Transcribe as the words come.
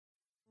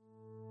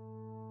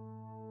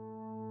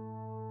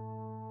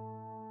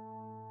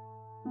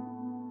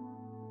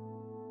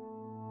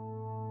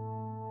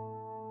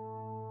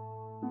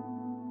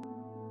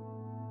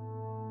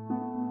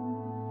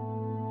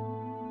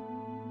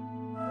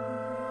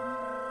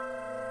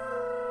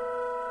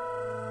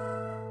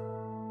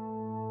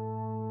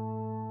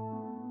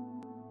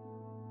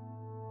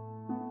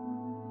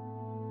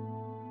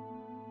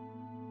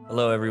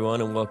Hello,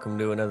 everyone, and welcome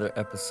to another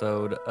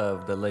episode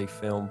of the Lay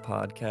Film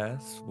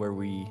Podcast, where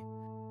we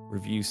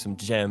review some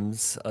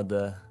gems of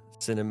the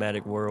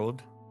cinematic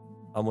world.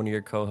 I'm one of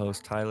your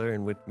co-hosts, Tyler,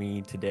 and with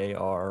me today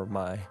are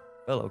my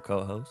fellow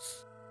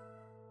co-hosts,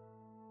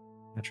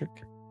 Patrick.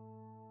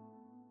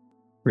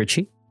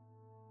 Richie.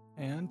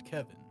 And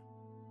Kevin.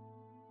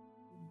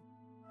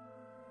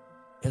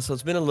 Yeah, so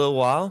it's been a little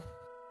while.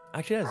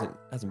 Actually, it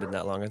hasn't been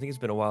that long. I think it's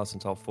been a while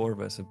since all four of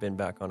us have been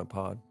back on a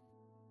pod.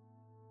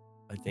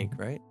 I think,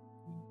 right?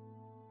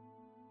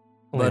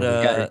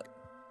 But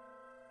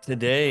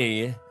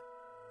today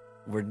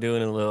we're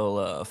doing a little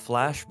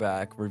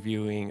flashback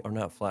reviewing, or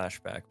not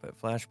flashback, but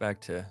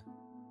flashback to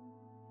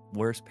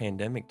worst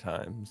pandemic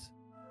times.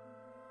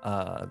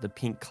 The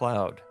Pink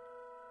Cloud,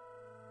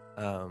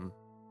 a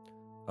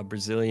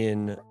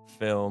Brazilian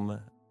film,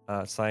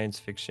 science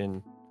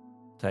fiction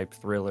type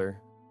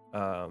thriller,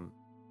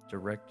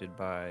 directed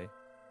by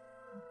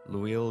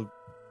Luis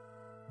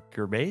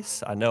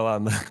Gerbes. I know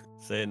I'm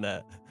saying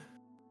that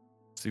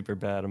super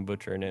bad. I'm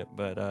butchering it,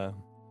 but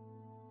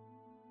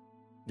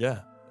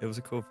yeah, it was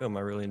a cool film. I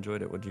really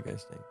enjoyed it. What do you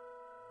guys think?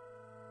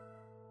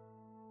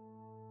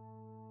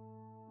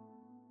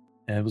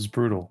 It was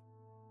brutal.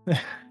 It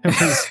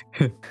was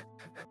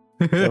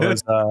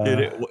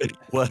It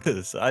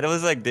was. I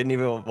was like, didn't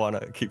even want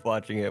to keep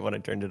watching it when I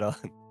turned it on.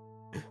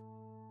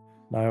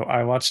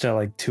 I watched at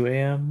like 2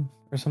 a.m.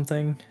 or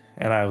something,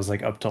 and I was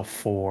like up till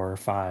 4 or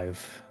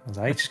 5.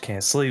 I just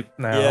can't sleep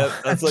now. Yeah,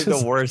 that's like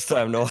the worst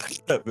time to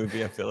watch that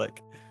movie, I feel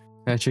like.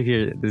 Patrick,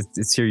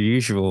 it's your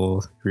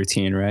usual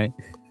routine, right?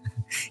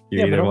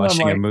 You're Yeah, but either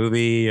watching a like-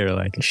 movie or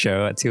like a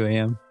show at 2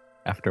 a.m.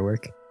 after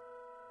work.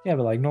 Yeah,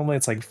 but like normally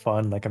it's like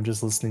fun. Like I'm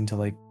just listening to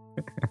like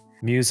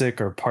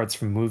music or parts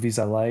from movies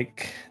I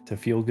like to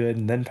feel good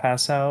and then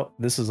pass out.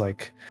 This is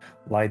like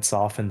lights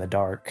off in the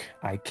dark.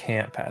 I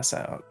can't pass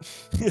out.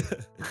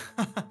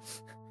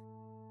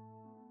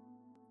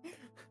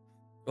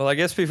 Well, I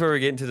guess before we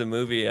get into the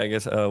movie, I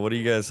guess what do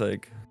you guys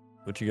like?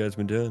 What you guys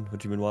been doing?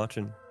 What you been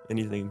watching?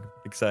 Anything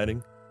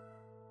exciting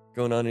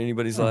going on in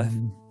anybody's life?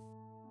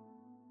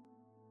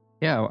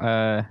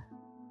 Yeah,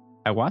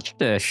 I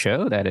watched a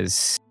show that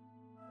is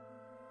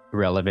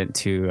relevant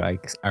to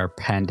like our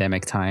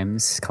pandemic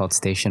times called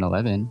Station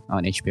 11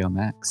 on HBO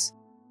Max.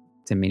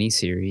 It's a mini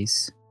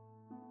series,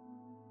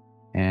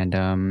 and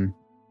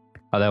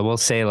although I will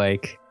say,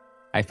 like,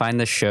 I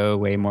find the show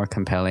way more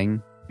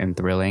compelling and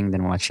thrilling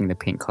than watching The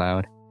Pink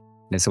Cloud.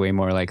 It's way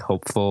more like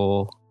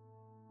hopeful.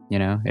 You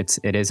know,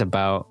 it is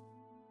about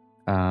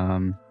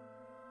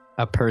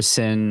a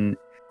person,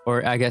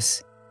 or I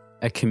guess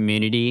a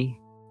community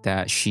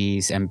that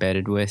she's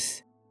embedded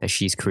with, that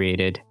she's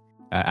created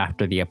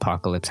after the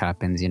apocalypse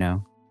happens, you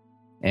know.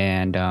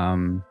 And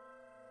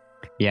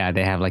yeah,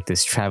 they have like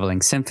this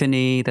traveling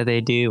symphony that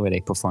they do where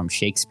they perform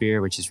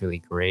Shakespeare, which is really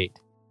great.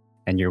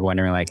 And you're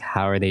wondering, like,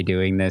 how are they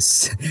doing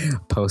this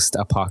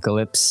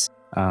post-apocalypse?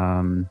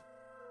 Yeah,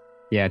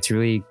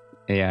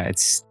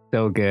 it's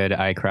so good.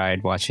 I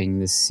cried watching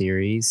this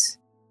series.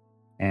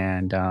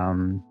 And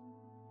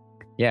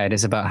yeah, it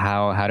is about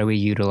how do we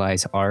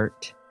utilize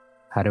art?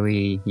 How do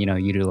we,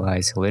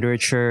 utilize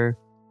literature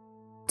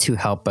to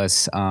help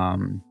us,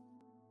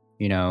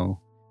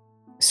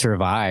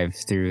 survive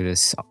through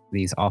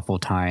these awful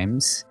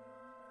times,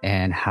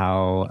 and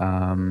how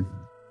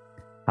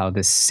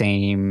this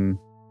same,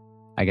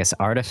 I guess,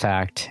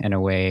 artifact in a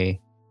way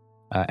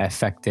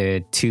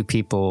affected two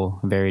people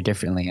very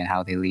differently, and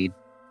how they lead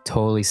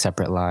totally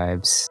separate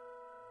lives.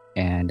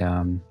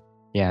 And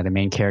yeah, the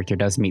main character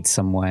does meet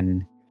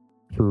someone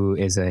who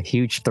is a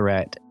huge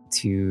threat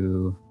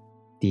to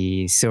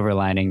the silver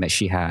lining that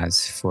she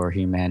has for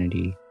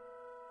humanity.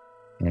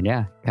 And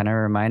yeah, kind of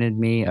reminded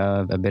me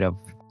of a bit of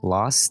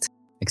Lost,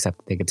 except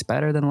I think it's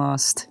better than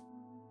Lost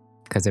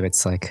because of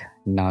its like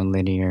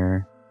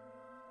non-linear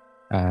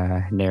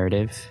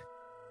narrative,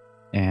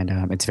 and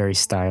it's very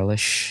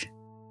stylish.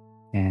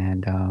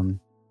 And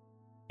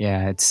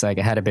yeah, it's like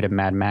it had a bit of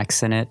Mad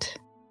Max in it.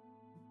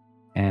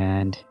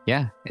 And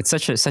yeah, it's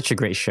such a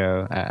great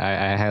show.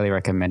 I highly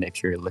recommend it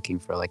if you're looking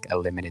for like a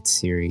limited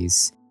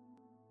series.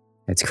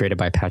 It's created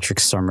by Patrick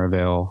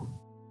Somerville.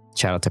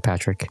 Shout out to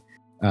Patrick.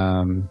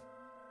 I'm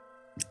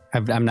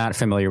not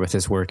familiar with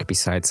his work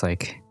besides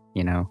like,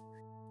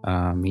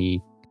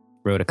 he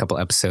wrote a couple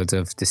episodes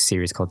of this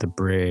series called The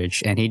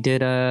Bridge, and he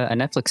did a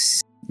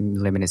Netflix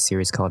limited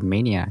series called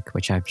Maniac,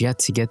 which I've yet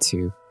to get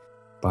to,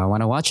 but I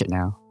want to watch it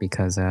now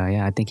because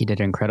yeah, I think he did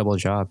an incredible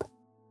job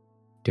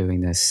doing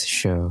this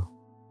show.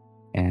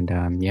 And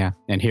yeah,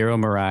 and Hiro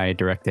Murai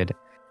directed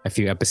a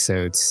few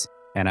episodes,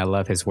 and I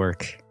love his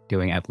work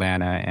doing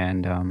Atlanta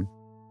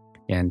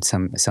and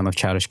some of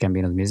Childish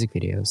Gambino's music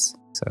videos.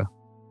 So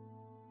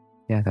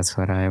yeah, that's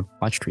what I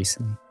watched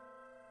recently.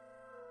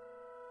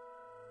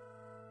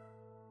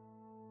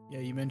 Yeah,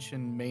 you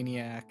mentioned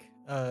Maniac.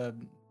 The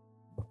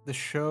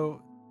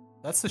show,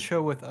 that's the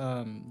show with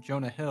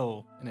Jonah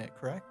Hill in it,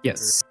 correct?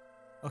 Yes.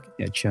 Okay.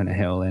 Yeah, Jonah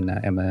Hill and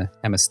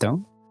Emma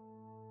Stone.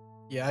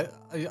 Yeah,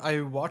 I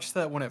watched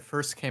that when it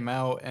first came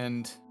out,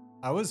 and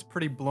I was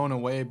pretty blown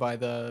away by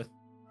the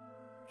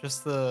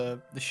just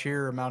the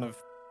sheer amount of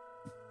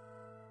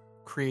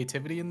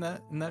creativity in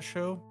that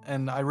show,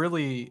 and I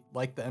really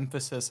like the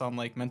emphasis on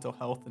like mental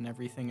health and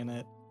everything in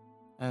it.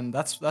 And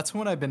that's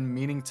what I've been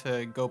meaning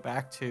to go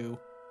back to,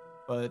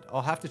 but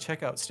I'll have to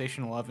check out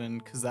Station 11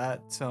 because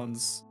that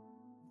sounds.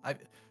 I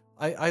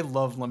I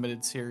love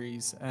limited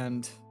series,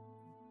 and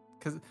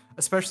because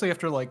especially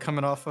after like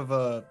coming off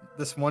of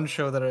this one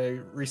show that I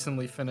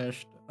recently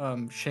finished,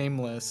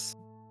 Shameless,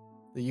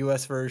 the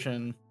U.S.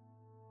 version.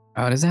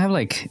 Oh, does it have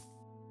like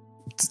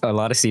a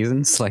lot of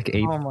seasons, like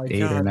eight, Oh my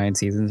 8 or God. 9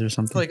 seasons or It's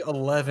something? like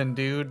 11,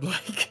 dude.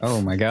 Like, Oh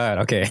my god.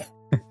 Okay.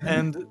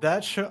 and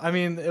that show. I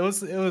mean, it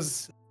was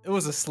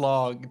a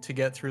slog to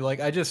get through. Like,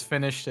 I just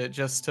finished it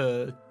just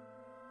to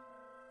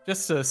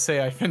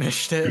say I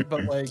finished it,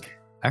 but like.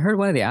 I heard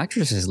one of the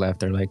actresses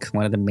left, or like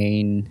one of the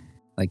main,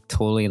 like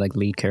totally like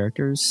lead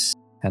characters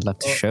had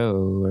left the Oh. show,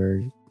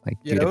 or like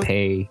Yeah, due it to was-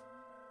 pay.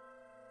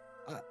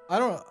 I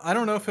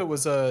don't know if it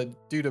was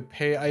due to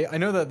pay. I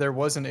know that there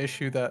was an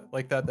issue that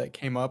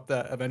came up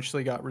that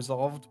eventually got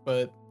resolved,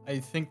 but I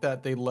think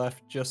that they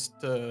left just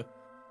feeling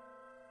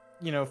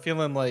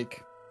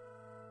like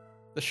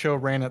the show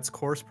ran its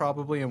course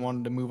probably and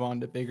wanted to move on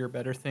to bigger,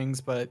 better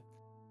things. But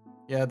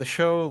yeah, the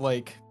show,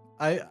 like,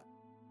 I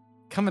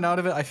coming out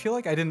of it, I feel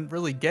like I didn't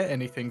really get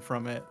anything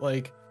from it,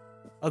 like,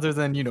 other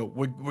than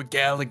we're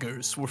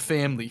Gallagher's, we're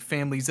family,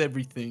 family's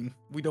everything.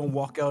 We don't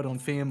walk out on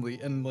family,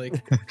 and like.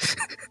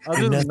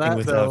 Other than Nothing that,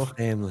 without though,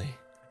 family.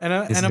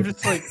 and Is I'm it-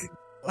 just like,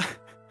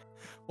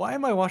 why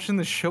am I watching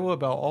this show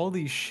about all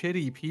these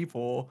shitty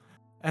people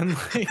and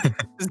like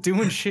just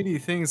doing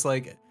shitty things?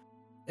 Like,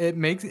 it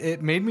made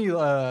me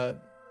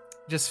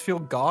just feel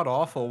god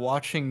awful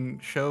watching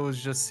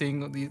shows, just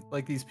seeing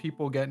these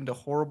people get into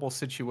horrible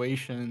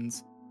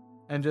situations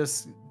and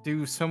just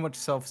do so much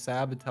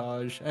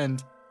self-sabotage,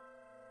 and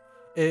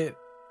it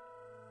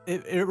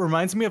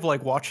reminds me of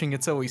like watching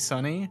It's Always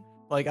Sunny.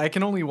 Like, I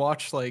can only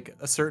watch like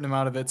a certain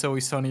amount of It's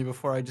Always Sunny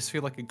before I just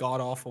feel like a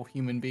god awful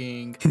human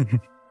being.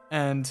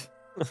 and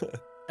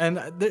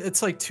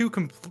it's like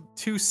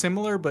two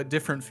similar but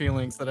different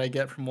feelings that I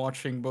get from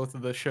watching both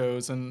of the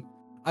shows, and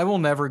I will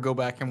never go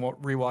back and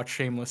rewatch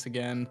Shameless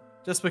again,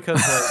 just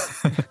because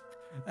like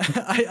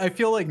I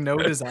feel like no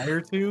desire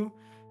to.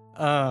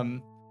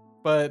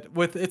 But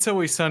with It's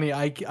Always Sunny,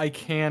 I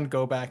can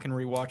go back and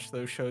rewatch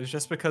those shows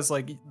just because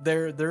like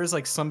there is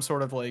like some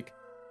sort of like.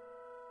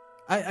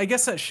 I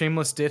guess that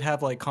Shameless did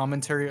have like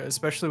commentary,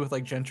 especially with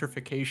like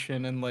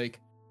gentrification and like,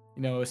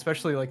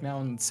 especially like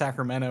now in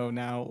Sacramento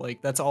now, like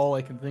that's all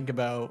I can think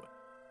about.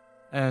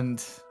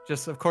 And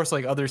just of course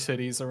like other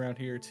cities around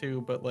here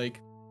too, but like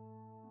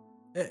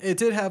it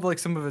did have like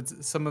some of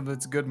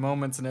its good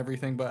moments and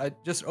everything,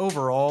 but just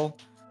overall,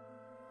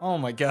 oh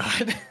my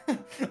God.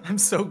 I'm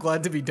so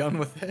glad to be done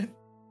with it.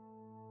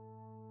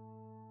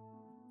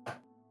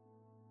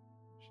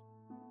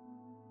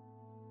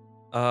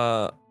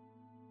 I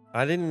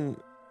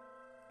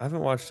haven't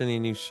watched any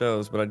new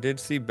shows, but I did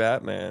see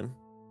Batman.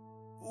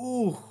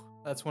 Ooh,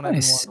 that's one I've been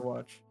Nice.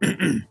 wanting to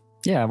watch.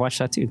 Yeah, I watched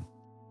that too.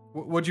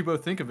 What'd you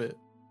both think of it?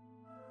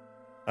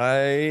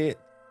 I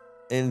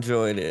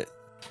enjoyed it.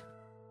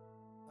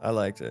 I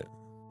liked it.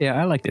 Yeah,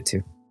 I liked it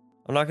too.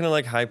 I'm not gonna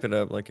like hype it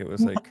up like it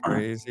was like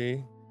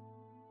crazy.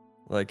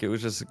 Like, it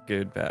was just a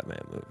good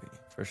Batman movie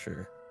for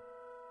sure.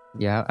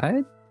 Yeah,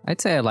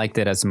 I'd say I liked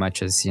it as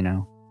much as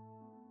the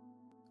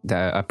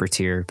upper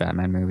tier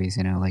Batman movies.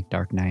 Like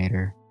Dark Knight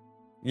or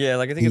Yeah,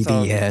 like I think it's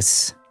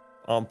BVS.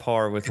 on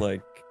par with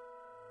like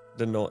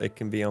it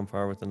can be on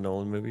par with the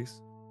Nolan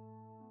movies.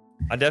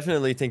 I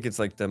definitely think it's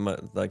like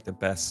the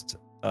best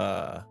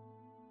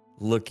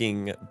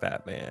looking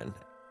Batman,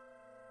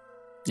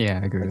 Yeah,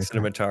 I agree like with that.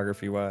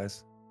 cinematography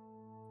wise,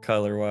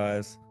 color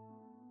wise.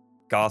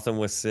 Gotham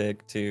was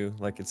sick too.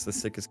 Like, it's the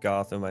sickest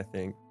Gotham, I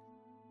think.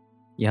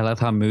 Yeah, I love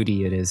how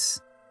moody it is.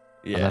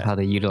 I love Yeah, how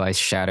they utilize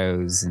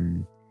shadows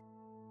and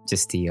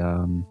just the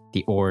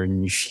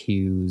orange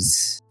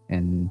hues,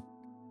 and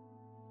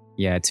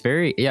yeah, it's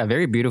very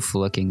beautiful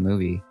looking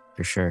movie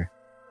for sure.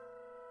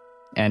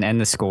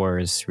 And the score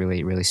is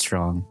really, really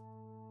strong.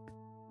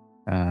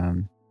 Yeah,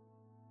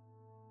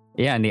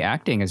 and the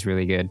acting is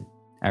really good.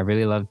 I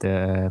really loved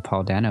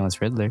Paul Dano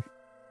as Riddler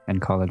and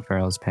Colin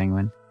Farrell as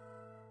Penguin.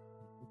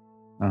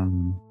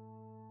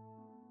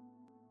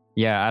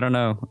 Yeah, I don't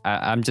know.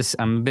 I'm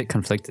a bit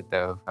conflicted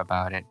though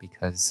about it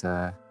because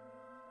I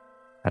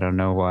don't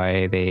know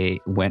why they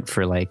went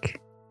for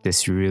like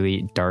this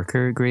really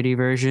darker, gritty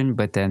version,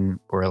 but then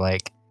we're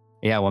like,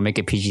 yeah, we'll make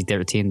it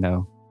PG-13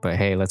 though. But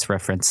hey, let's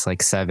reference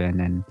like 7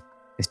 and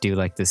let's do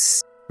like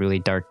this really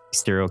dark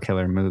serial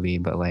killer movie.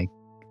 But like,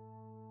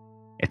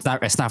 it's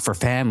not for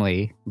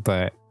family,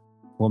 but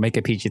we'll make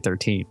it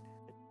PG-13.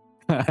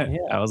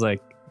 I was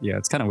like, yeah,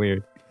 it's kind of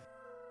weird.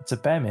 It's a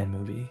Batman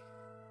movie.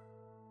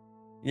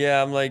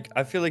 yeah. I'm like,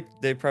 I feel like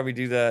they probably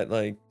do that.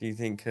 Like, do you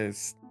think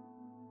because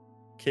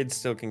kids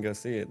still can go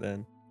see it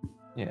then?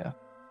 Yeah.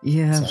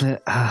 Yeah, So,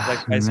 but Like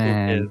high school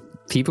man, kids.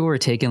 people were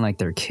taking like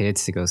their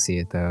kids to go see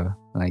it though.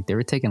 Like they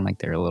were taking like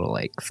their little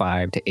like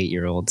 5 to 8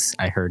 year olds.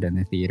 I heard in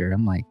the theater.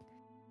 I'm like,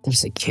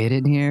 There's a kid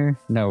in here?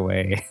 No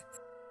way.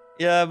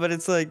 Yeah, but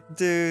it's like,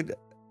 dude,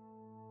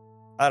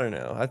 I don't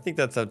know. I think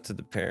that's up to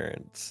the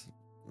parents.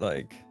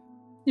 Like,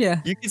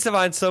 Yeah. you can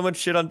find so much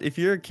shit on. If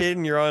you're a kid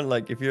and you're on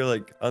like, if you're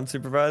like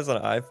unsupervised on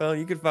an iPhone,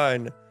 you could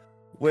find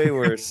way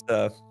worse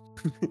stuff.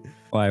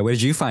 Why? What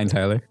did you find,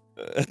 Tyler?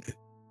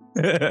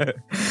 But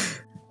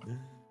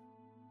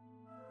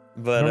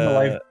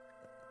Remember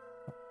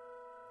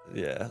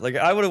yeah, like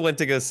I would have went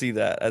to go see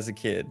that as a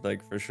kid,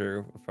 like for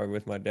sure, probably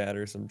with my dad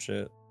or some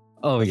shit.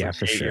 Oh As yeah, an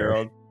for sure.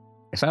 8-year-old.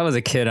 If I was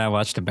a kid, I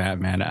watched a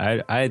Batman.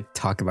 I'd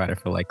talk about it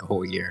for like a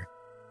whole year.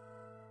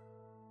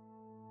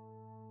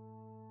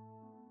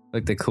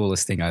 Like the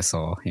coolest thing I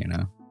saw, you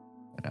know.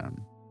 But,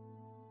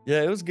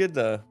 Yeah, it was good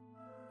though.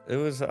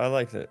 I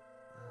liked it.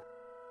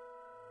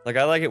 Like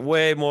I like it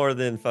way more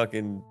than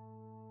fucking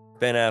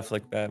Ben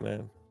Affleck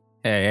Batman.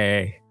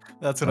 hey,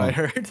 That's what I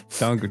heard.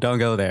 don't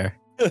go there.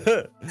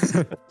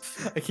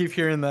 I keep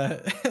hearing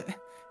that.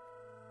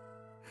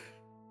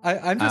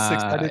 I'm just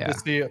excited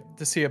yeah.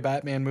 to see a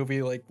Batman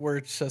movie like where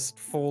it's just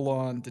full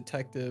on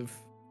detective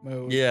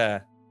mode. Yeah.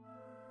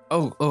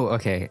 Oh,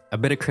 okay. A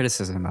bit of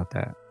criticism about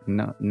that.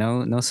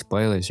 No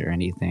spoilers or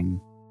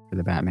anything for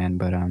the Batman,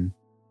 but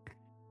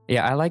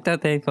yeah, I like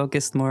that they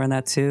focused more on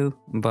that too.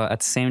 But at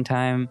the same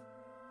time,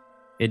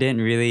 it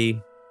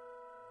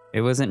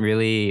wasn't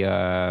really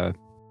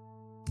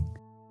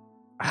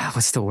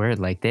what's the word?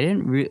 Like they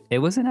didn't. It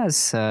wasn't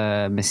as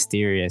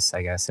mysterious,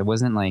 I guess. It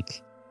wasn't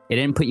like it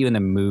didn't put you in the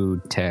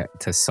mood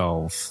to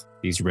solve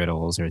these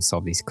riddles or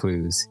solve these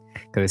clues.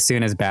 Because as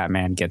soon as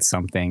Batman gets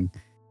something,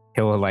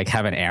 he'll like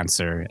have an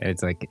answer.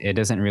 It's like it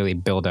doesn't really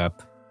build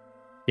up.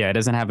 Yeah, it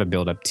doesn't have a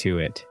build up to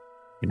it.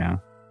 You know,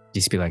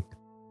 just be like,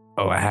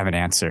 oh, I have an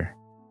answer,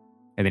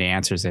 and then he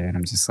answers it, and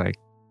I'm just like,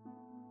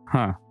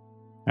 huh,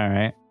 all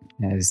right.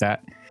 Is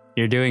that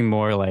you're doing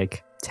more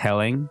like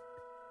telling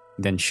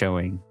than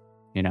showing?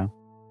 You know,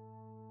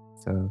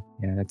 so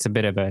yeah, it's a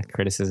bit of a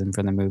criticism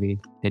for the movie.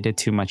 They did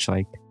too much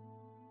like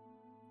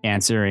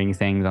answering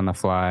things on the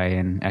fly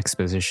and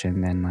exposition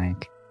than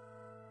like,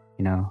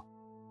 you know,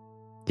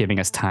 giving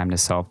us time to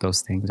solve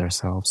those things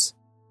ourselves.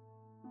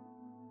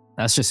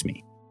 That's just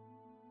me.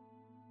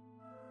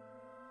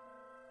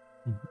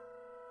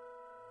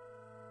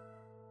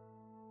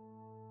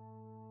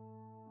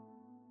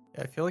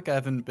 Yeah, I feel like I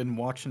haven't been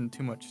watching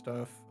too much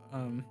stuff.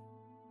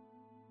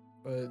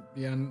 But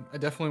yeah, I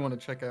definitely want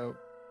to check out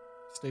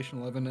Station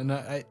 11, and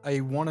I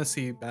want to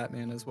see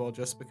Batman as well,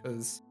 just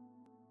because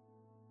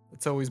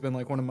it's always been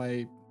like one of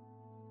my,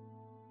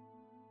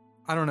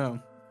 I don't know,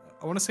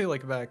 I want to say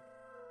like back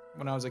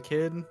when I was a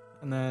kid,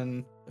 and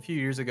then a few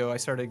years ago I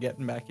started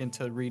getting back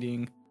into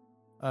reading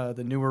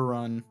the newer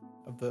run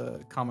of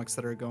the comics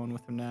that are going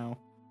with him now,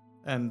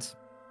 and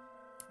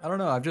I don't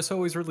know, I've just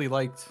always really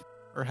liked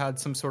or had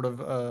some sort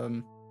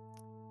of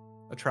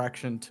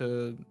attraction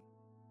to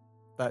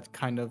that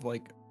kind of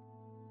like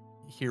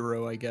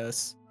hero, I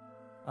guess.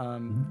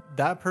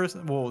 That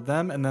person, well,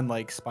 them, and then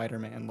like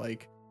Spider-Man.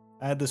 Like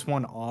I had this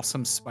one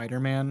awesome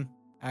Spider-Man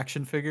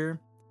action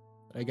figure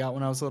that I got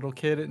when I was a little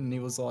kid, and he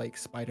was like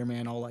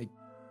Spider-Man all like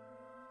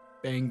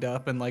banged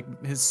up, and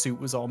like his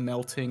suit was all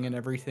melting and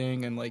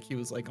everything, and like he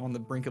was like on the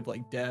brink of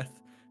like death,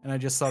 and I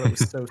just thought it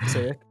was so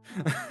sick.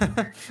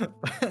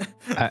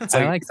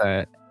 I like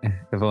that,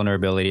 the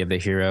vulnerability of the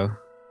hero.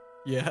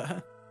 Yeah.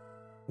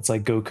 It's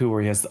like Goku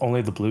where he has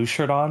only the blue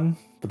shirt on,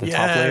 but the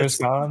top layer's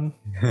gone.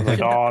 Like,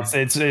 oh,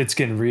 it's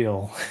getting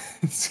real.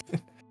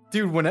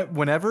 Dude,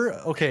 whenever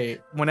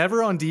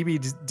on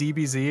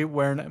DBZ,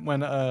 when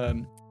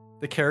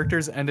the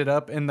characters ended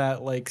up in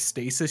that like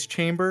stasis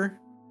chamber,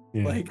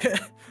 like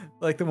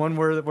like the one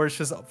where it's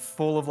just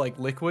full of like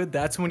liquid,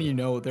 that's when you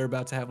know they're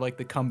about to have like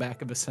the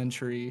comeback of a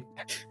century.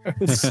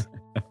 And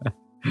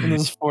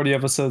there's 40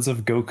 episodes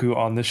of Goku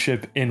on the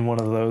ship in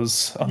one of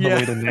those on the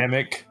way to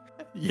Namek.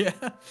 Yeah.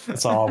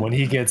 It's all when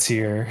he gets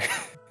here.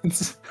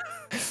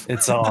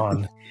 It's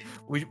on.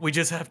 We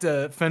just have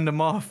to fend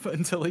him off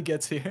until he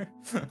gets here.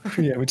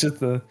 Yeah, we just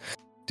do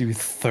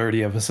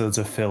 30 episodes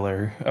of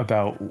filler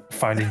about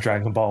finding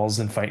Dragon Balls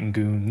and fighting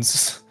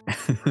goons.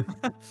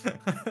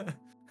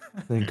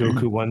 Then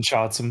Goku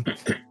one-shots him.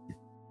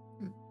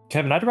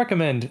 Kevin, I'd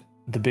recommend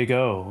The Big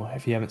O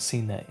if you haven't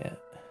seen that yet.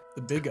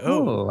 The Big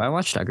O. Oh, I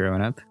watched that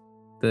growing up.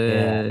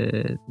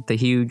 The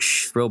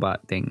huge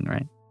robot thing,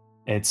 right?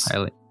 It's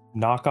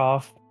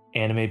knockoff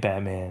anime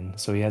Batman.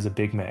 So he has a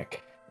big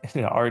mech in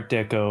an Art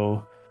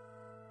Deco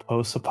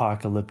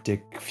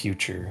post-apocalyptic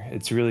future.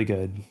 It's really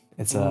good.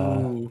 It's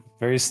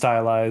very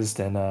stylized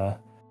and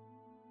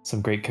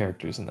some great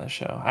characters in that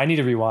show. I need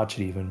to rewatch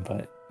it even,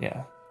 but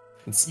yeah,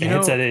 it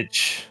hits that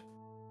itch.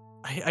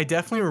 I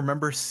definitely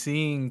remember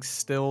seeing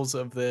stills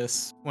of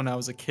this when I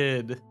was a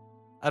kid.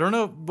 I don't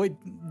know. Wait,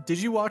 did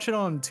you watch it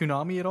on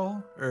Toonami at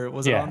all, or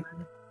was it on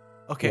there?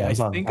 Okay, yeah,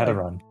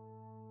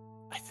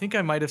 I think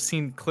I might have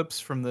seen clips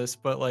from this,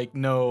 but like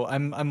no,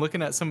 I'm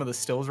looking at some of the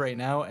stills right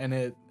now, and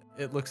it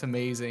looks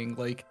amazing.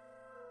 Like,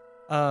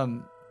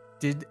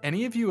 did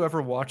any of you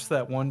ever watch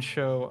that one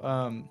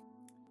show?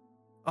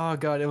 Oh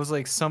god, it was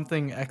like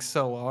something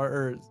XLR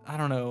or I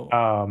don't know.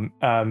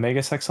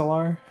 Megas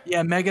XLR.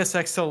 Yeah, Megas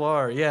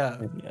XLR. Yeah.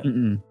 Yeah,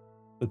 Mm-mm.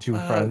 the two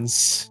Uh,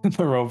 friends,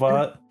 the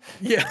robot.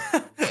 Yeah.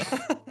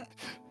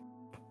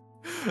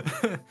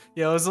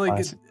 Yeah,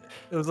 Classic.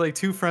 it was like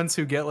two friends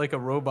who get like a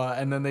robot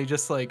and then they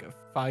just like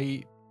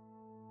fight.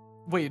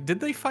 Wait, did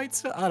they fight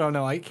stuff? I don't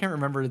know. I can't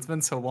remember. It's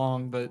been so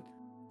long, but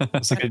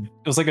It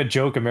was like a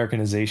joke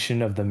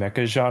Americanization of the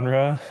mecha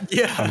genre on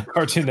yeah.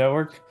 Cartoon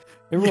Network.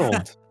 It Yeah.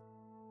 ruled.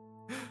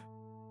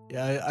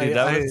 Yeah, Dude,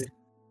 that was.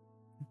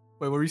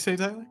 Wait, what were you saying,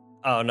 Tyler?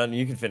 Oh no,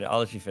 you can finish. I'll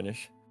let you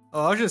finish.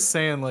 Oh, I was just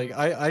saying, like,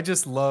 I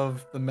just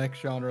love the mech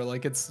genre.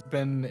 Like, it's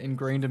been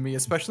ingrained in me,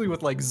 especially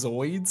with like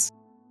Zoids.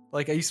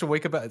 Like, I used to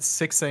wake up at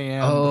 6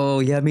 a.m. Oh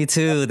yeah, me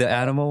too. The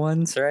animal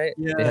ones, right?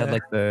 Yeah. They had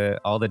like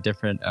all the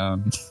different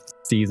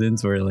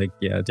seasons where like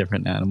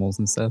different animals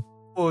and stuff.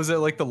 What was it,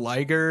 like the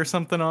Liger or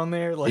something on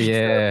there? Like,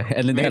 Yeah,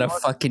 and then they had a Megaton?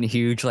 fucking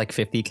huge like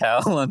 50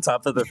 cal on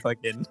top of the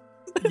fucking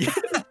Yeah.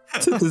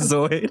 the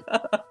Zoid.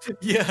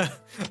 Yeah.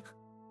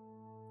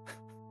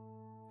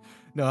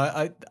 No,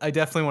 I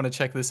definitely want to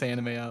check this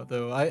anime out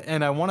though.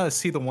 I want to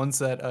see the ones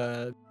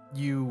that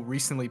you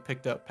recently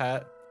picked up,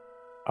 Pat.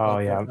 Oh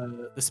like yeah.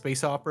 the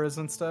space operas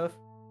and stuff.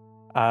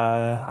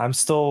 I'm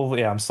still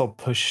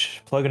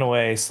plugging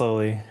away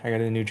slowly. I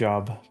got a new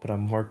job, but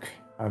I'm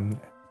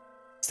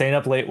staying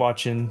up late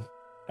watching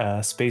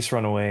Space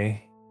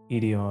Runaway,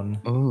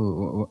 Ideon.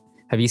 Oh,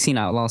 have you seen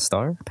Outlaw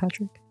Star,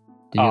 Patrick?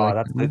 Did you Oh, like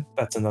that one?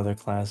 that's another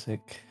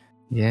classic.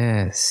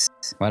 Yes.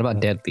 What about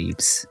Yeah. Dead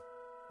Leaves?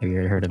 Have you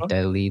ever heard of Which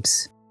one? Dead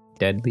Leaves?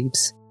 Dead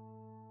Leaves?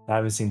 I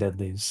haven't seen Dead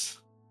Leaves.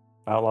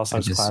 Outlaw I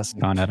Star's just classic.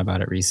 found out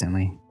about it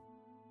recently.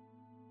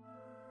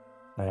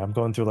 I'm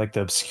going through like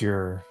the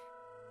obscure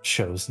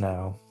shows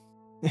now.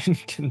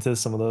 Get into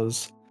some of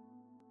those.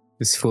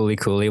 Is Fully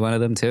Cooley one of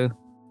them too?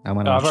 I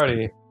want to I've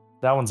already.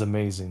 That one's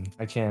amazing.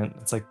 I can't.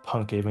 It's like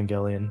Punk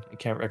Evangelion. I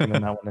can't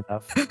recommend that one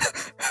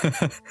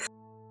enough.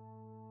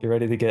 Get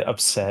ready to get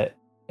upset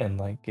and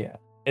like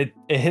it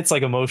hits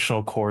like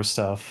emotional core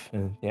stuff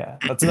and yeah,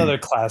 that's another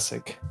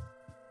classic.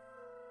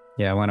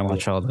 Yeah, I want to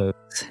watch all those.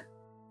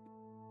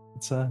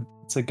 It's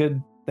a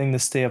good thing to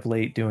stay up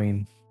late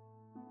doing.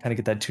 Kind of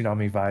get that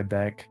Toonami vibe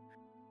back.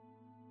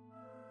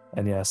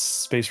 And yes,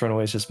 Space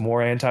Runaway is just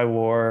more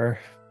anti-war.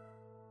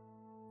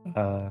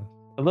 A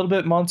little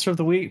bit Monster of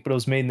the Week, but it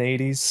was made in the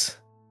 80s.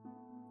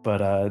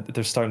 But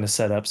they're starting to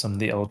set up some of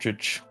the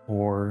Eldritch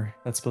horror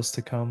that's supposed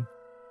to come.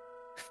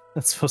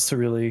 That's supposed to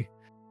really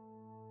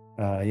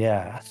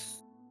get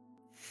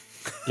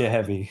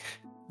heavy.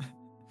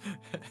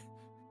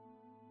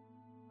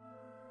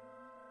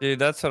 Dude,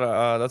 that's what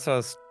I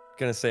was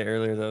gonna say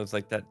earlier. Though, it's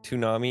like that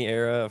Toonami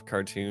era of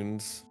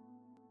cartoons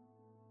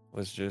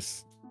was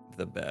just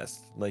the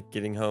best. Like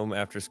getting home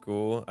after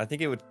school, I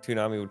think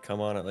Toonami would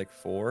come on at like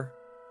 4,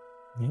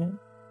 Yeah.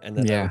 and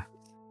then I Yeah. would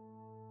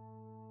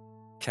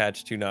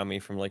catch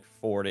Toonami from like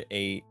 4 to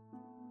 8.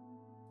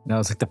 That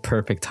was like the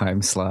perfect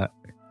time slot.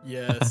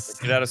 Yes.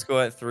 Get out of school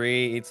at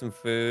 3, eat some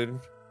food.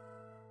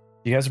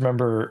 You guys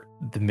remember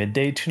the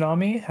midday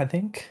Toonami, I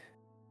think?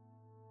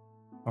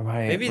 Or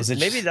Maybe was it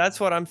maybe just- that's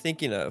what I'm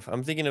thinking of.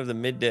 I'm thinking of the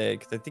midday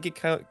because I think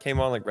it came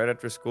on like right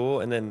after school,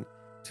 and then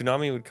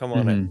Toonami would come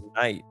on at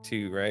night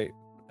too, right?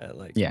 At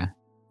like Yeah.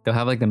 They'll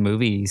have like the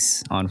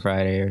movies on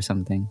Friday or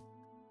something.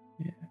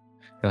 Yeah.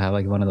 They'll have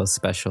like one of those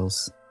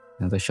specials.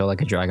 You know, they'll show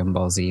like a Dragon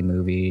Ball Z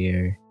movie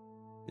or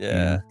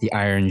yeah. the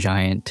Iron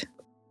Giant.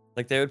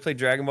 Like they would play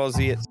Dragon Ball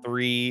Z at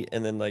 3,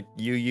 and then like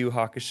Yu Yu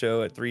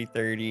Hakusho at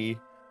 3:30,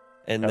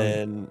 and Oh.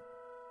 then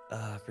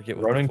I forget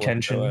what Ronin the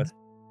fourth show Kenshin. was.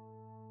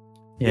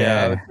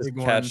 Yeah. I would just Big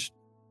one. catch.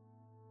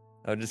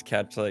 I would just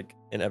catch like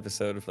an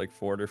episode of like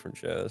 4 different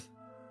shows.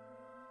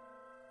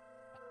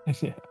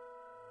 yeah.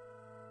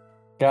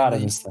 God, I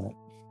The- miss that.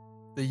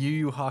 The Yu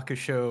Yu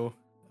Hakusho,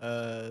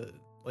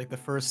 like the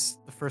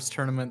first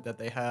tournament that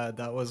they had,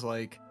 that was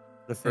like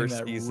The thing first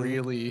that season.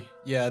 really,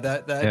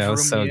 that Yeah, it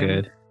was drew so me in.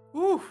 good.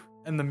 Woo!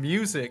 And the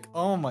music,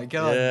 oh my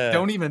god! Yeah.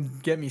 Don't even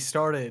get me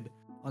started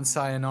on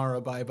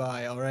Sayonara Bye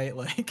Bye. All right,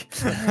 like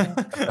I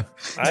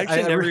actually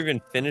I never re-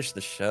 even finished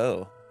the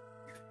show.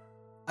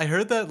 I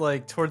heard that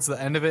like towards the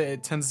end of it,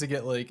 it tends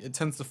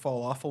to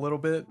fall off a little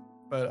bit,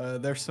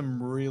 but there's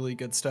some really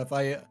good stuff.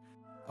 I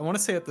want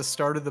to say at the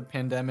start of the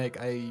pandemic,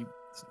 I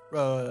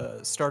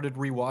started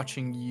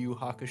rewatching Yu Yu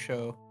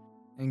Hakusho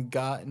and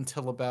got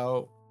until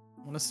about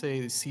I want to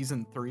say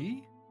season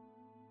 3,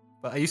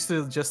 but I used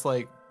to just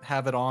like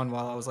have it on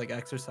while I was like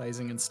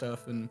exercising and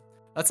stuff, and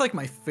that's like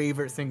my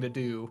favorite thing to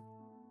do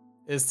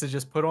is to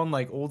just put on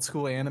like old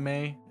school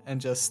anime and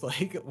just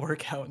like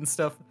work out and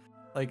stuff,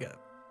 like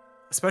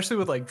especially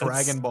with like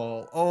That's- Dragon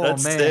Ball. Oh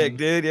That's man, sick,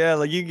 dude. Yeah,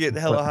 like you get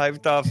hella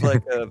hyped off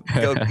like a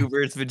Goku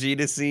versus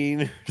Vegeta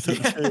scene. Or some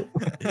shit.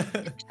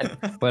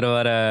 What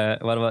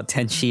about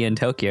Tenchi in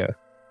Tokyo?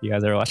 You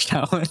guys ever watched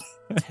that one?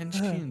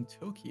 Tenchi in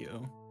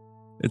Tokyo.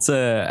 It's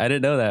I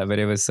didn't know that, but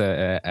it was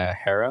a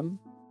harem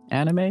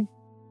anime,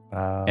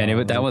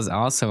 and that was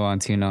also on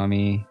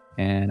Toonami.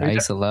 And I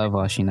used to love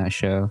watching that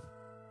show.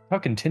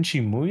 Talking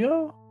Tenchi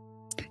Muyo?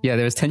 Yeah,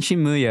 there was Tenchi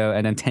Muyo,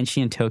 and then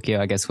Tenchi in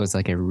Tokyo, I guess, was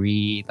like a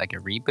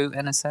reboot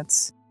in a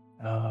sense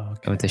Oh,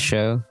 okay. of the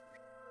show.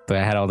 But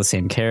it had all the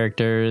same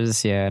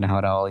characters, yeah, and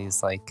had all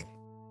these like,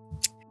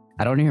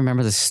 I don't even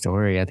remember the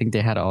story. I think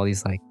they had all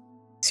these like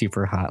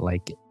super hot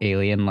like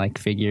alien like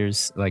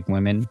figures, like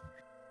women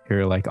who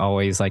are like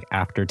always like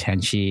after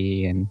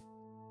Tenchi, and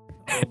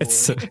Oh, it's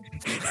so, boy.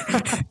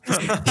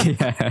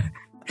 yeah,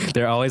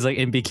 they're always like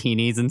in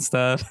bikinis and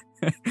stuff.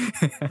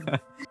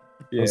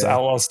 It was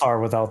Outlaw Star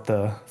without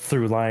the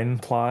through line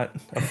plot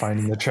of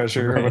finding the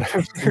treasure or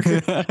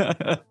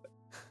whatever.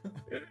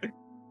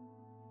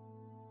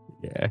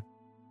 Yeah,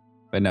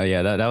 but no,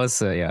 yeah, that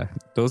was yeah,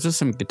 those are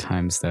some good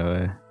times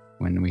though,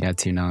 when we had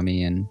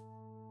Toonami,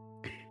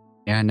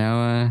 and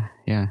now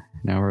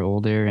we're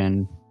older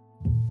and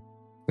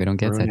we don't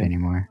get that Ruining.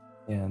 anymore.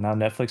 Yeah, now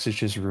Netflix is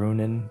just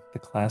ruining the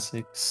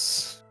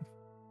classics.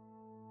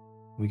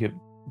 We get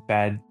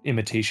bad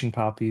imitation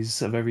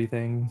copies of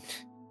everything.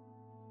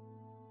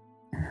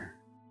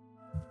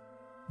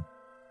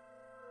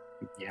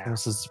 Yeah,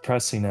 This is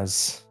depressing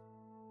as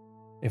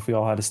if we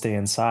all had to stay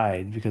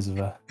inside because of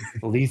a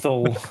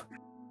lethal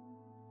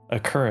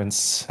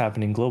occurrence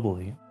happening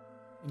globally.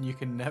 And you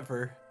can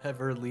never,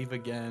 ever leave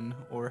again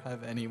or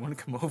have anyone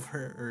come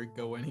over or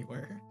go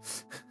anywhere.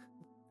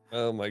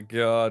 Oh my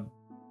god.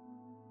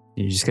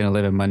 you're just gonna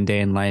live a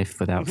mundane life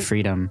without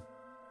freedom,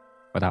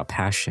 without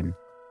passion.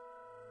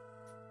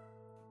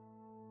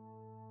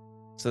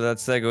 So that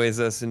segues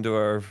us into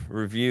our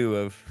review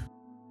of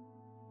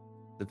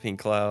The Pink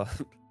Cloud.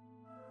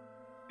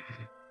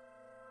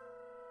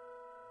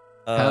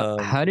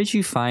 How did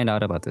you find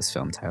out about this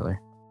film,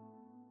 Tyler?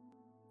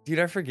 Dude,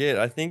 I forget.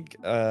 I think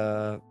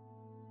I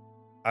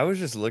was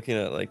just looking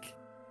at like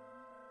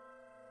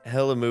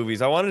hella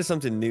movies. I wanted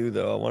something new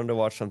though. I wanted to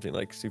watch something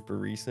like super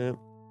recent.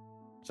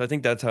 So I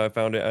think that's how I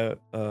found it out.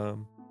 I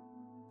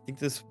think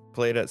this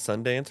played at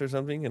Sundance or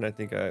something, and I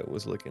think I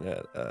was looking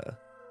at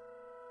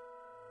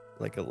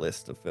like a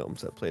list of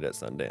films that played at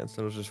Sundance.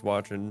 So I was just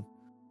watching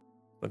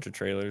a bunch of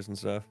trailers and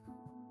stuff.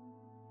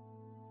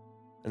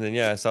 And then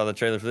yeah, I saw the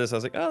trailer for this. I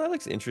was like, oh, that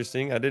looks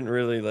interesting. I didn't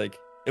really like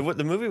it.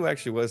 The movie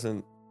actually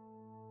wasn't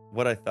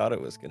what I thought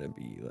it was gonna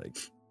be, like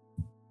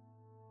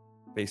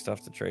based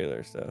off the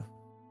trailer. So,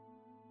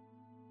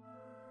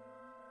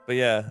 but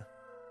yeah,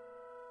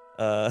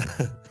 I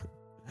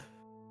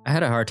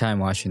had a hard time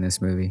watching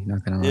this movie,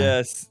 not gonna lie.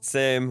 yes,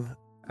 same.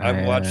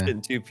 I watched uh, it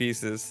in 2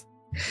 pieces.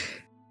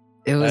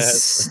 It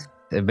was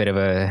a bit of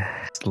a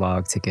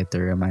slog to get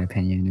through, in my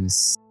opinion. It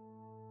was.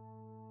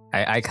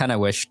 I kind of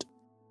wished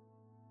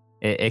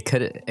it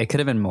could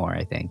have been more.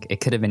 I think it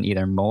could have been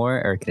either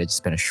more, or it could have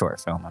just been a short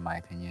film, in my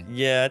opinion.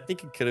 Yeah, I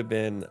think it could have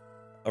been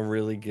a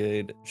really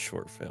good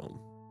short film.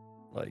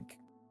 Like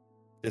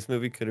this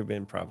movie could have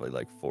been probably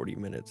like 40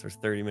 minutes or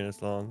 30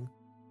 minutes long.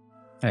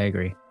 I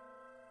agree.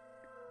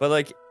 But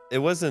like it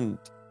wasn't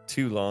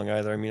too long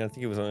either. I mean, I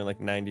think it was only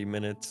like 90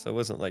 minutes, so it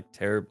wasn't like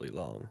terribly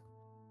long.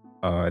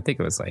 I think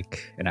it was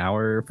like an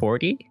hour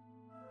 40.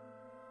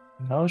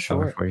 No, Hour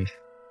sure. 40.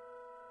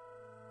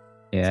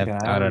 Yeah, like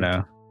an I don't hour.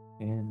 know.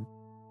 And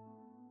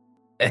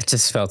It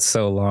just felt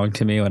so long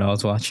to me when I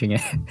was watching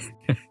it.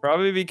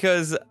 Probably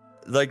because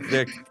like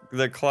the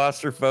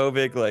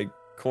claustrophobic like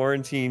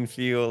quarantine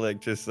feel like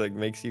just like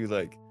makes you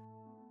like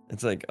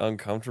it's like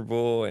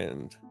uncomfortable,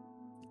 and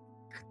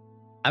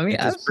I mean,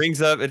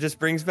 it just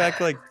brings back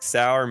like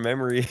sour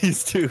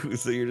memories too.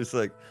 So you're just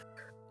like,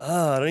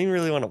 oh, I don't even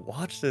really want to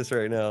watch this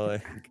right now.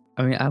 Like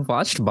I've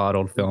watched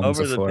bottled films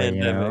over the before, you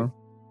pandemic. know,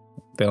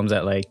 films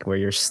that like where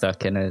you're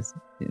stuck in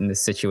the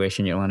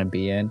situation you don't want to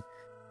be in,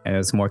 and it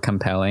was more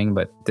compelling.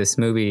 But this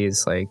movie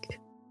is like,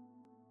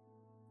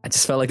 I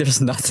just felt like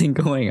there's nothing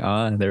going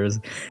on.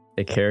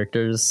 The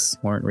characters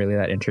weren't really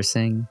that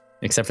interesting,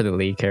 except for the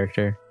lead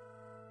character.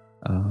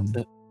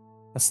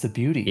 that's the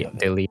beauty of it.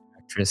 The lead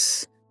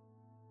actress.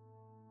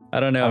 I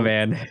don't know,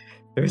 man.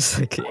 There was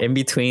like in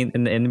between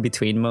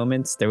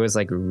moments, there was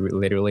like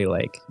literally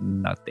like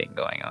nothing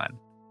going on.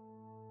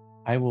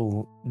 I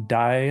will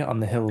die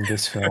on the hill of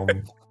this film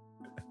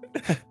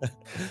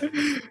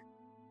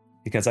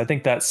because I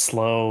think that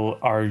slow,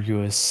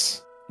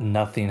 arduous,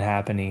 nothing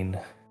happening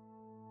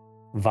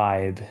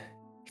vibe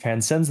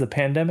transcends the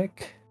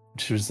pandemic,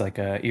 which was like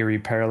a eerie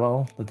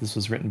parallel that this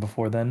was written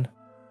before then.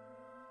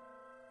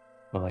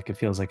 But like it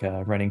feels like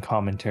a running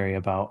commentary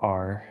about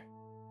our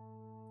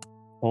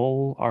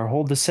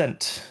whole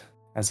descent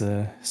as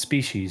a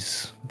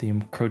species, the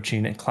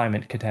encroaching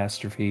climate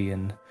catastrophe,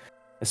 and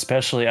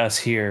especially us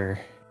here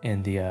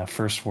in the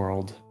first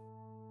world,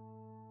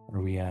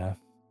 where we have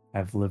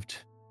lived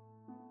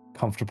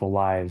comfortable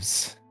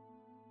lives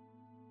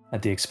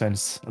at the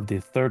expense of the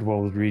third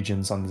world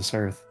regions on this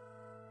earth.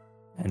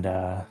 And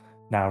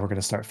now we're going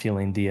to start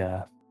feeling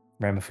the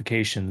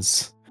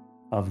ramifications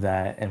of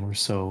that, and we're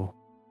so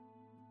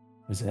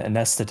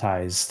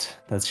anesthetized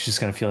that's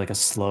just going to feel like a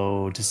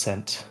slow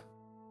descent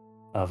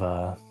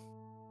of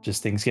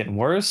just things getting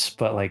worse,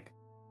 but like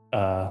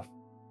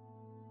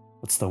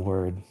what's the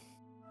word?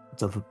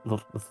 It's a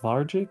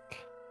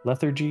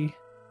lethargy.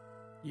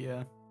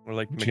 Yeah. Or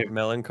like Jim-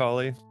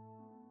 melancholy.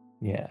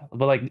 Yeah,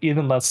 but like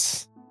even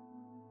less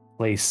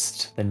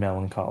placed than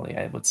Melancholy,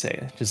 I would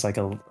say. Just like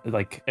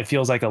it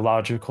feels like a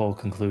logical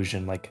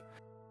conclusion, like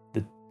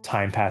the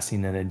time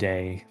passing in a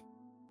day,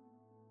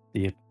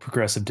 the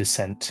progressive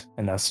descent,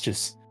 and us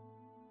just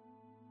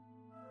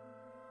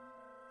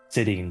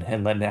sitting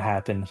and letting it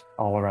happen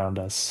all around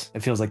us.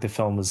 It feels like the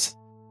film was,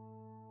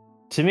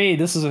 to me,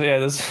 this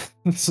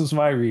this was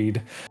my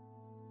read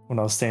when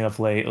I was staying up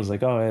late. It was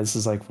like, oh, yeah, this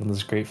is like one of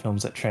those great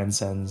films that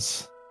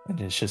transcends, and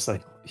it's just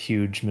like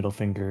huge middle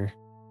finger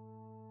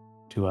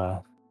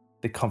to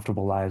the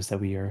comfortable lives that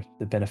we are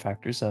the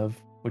benefactors of,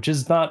 which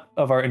is not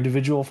of our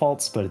individual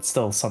faults, but it's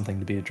still something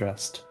to be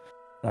addressed.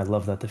 And I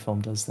love that the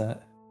film does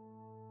that.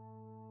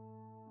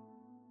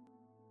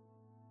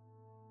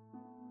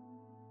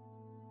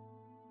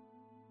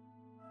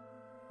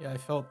 Yeah, I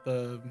felt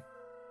the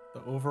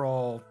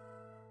overall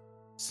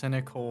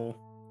cynical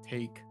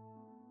take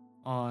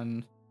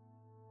on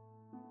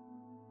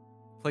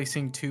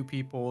placing two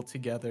people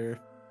together.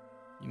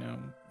 You know,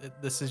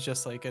 this is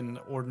just like an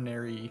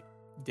ordinary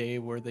day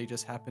where they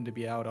just happen to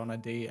be out on a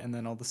date, and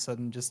then all of a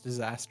sudden just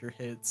disaster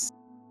hits.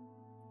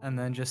 And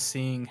then just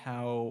seeing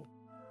how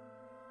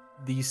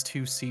these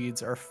two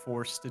seeds are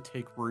forced to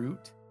take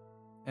root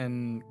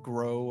and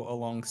grow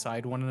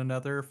alongside one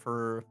another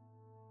for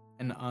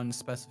an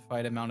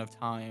unspecified amount of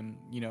time.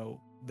 You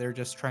know, they're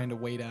just trying to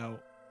wait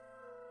out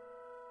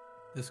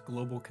this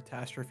global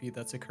catastrophe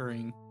that's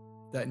occurring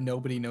that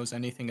nobody knows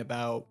anything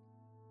about.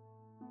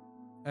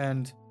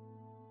 And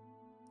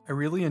I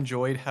really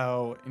enjoyed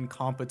how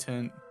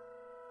incompetent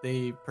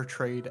they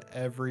portrayed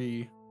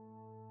every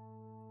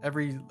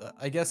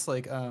I guess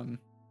like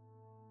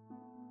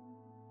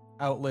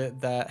outlet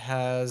that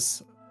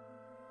has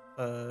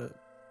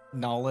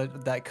knowledge,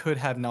 that could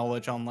have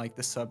knowledge on like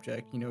the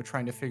subject, you know,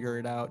 trying to figure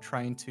it out,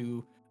 trying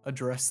to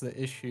address the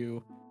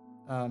issue.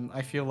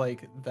 I feel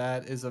like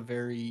that is a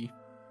very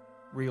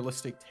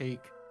realistic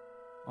take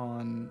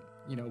on,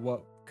 you know,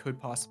 what could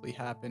possibly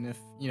happen if,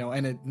 you know,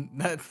 and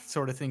that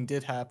sort of thing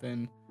did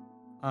happen.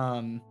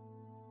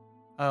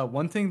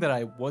 One thing that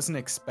I wasn't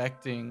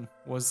expecting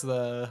was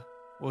the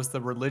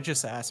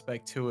religious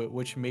aspect to it,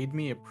 which made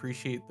me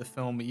appreciate the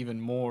film even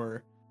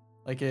more.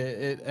 Like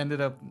it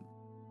ended up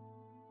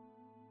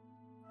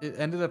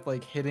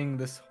like hitting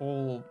this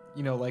whole,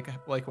 you know, like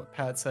what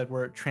Pat said,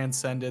 where it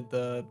transcended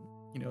the,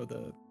 you know,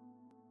 the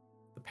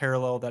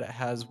parallel that it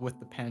has with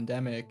the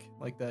pandemic,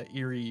 like that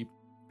eerie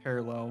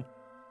parallel,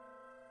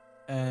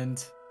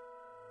 and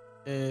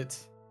it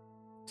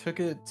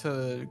took it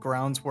to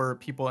grounds where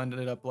people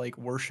ended up like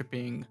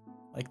worshiping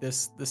like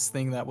this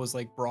thing that was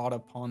like brought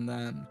upon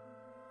them.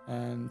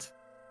 And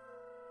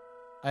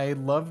I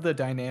love the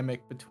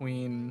dynamic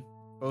between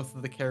both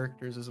of the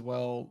characters as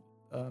well,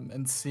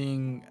 and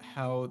seeing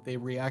how they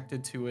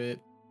reacted to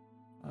it,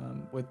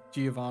 with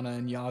Giovanna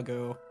and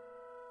Iago.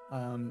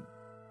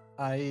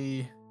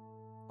 I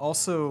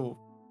also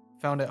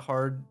found it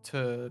hard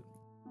to,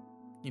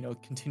 you know,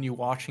 continue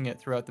watching it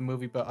throughout the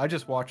movie, but I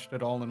just watched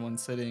it all in one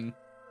sitting,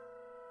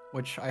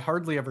 which I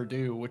hardly ever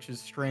do, which is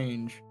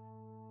strange.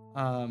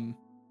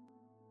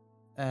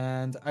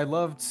 And I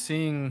loved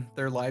seeing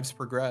their lives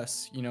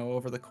progress, you know,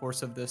 over the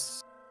course of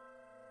this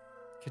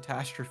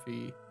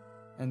catastrophe,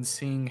 and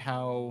seeing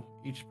how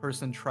each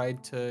person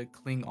tried to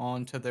cling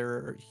on to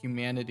their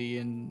humanity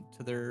and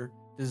to their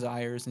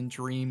desires and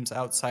dreams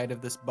outside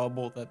of this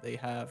bubble that they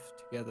have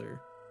together.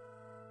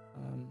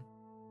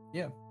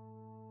 Yeah,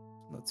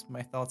 that's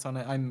my thoughts on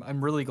it.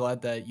 I'm really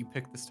glad that you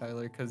picked this,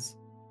 Tyler, because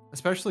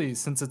especially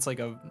since it's like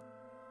it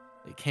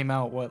came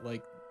out what,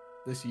 like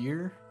this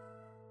year? I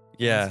wanna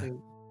Yeah. say.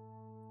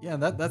 Yeah,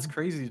 that's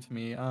crazy to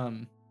me.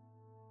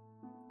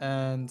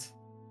 And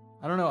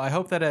I don't know. I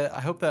hope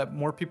that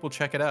more people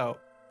check it out.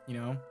 You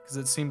know, because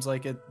it seems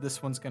like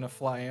this one's gonna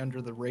fly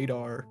under the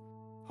radar.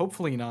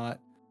 Hopefully not.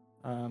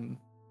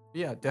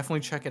 Yeah,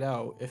 definitely check it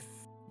out if,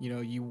 you know,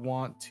 you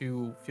want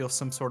to feel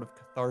some sort of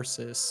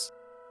catharsis,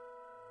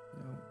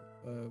 you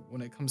know,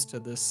 when it comes to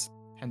this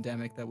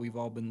pandemic that we've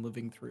all been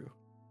living through.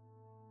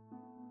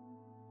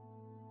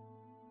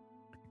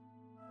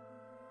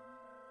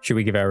 Should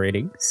we give our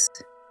ratings?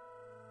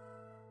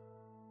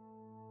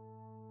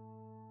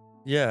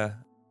 Yeah.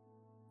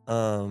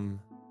 I'll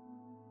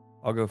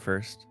go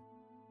first.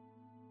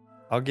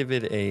 I'll give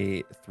it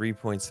a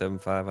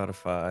 3.75 out of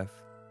 5.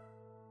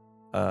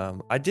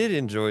 I did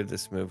enjoy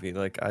this movie.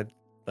 I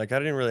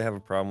didn't really have a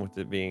problem with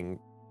it being,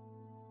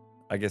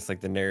 I guess,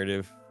 like the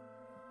narrative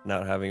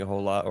not having a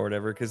whole lot or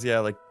whatever. Cause yeah,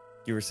 like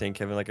you were saying,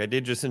 Kevin, like I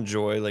did just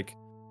enjoy like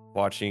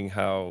watching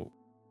how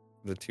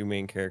the two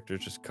main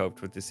characters just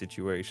coped with the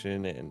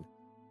situation. And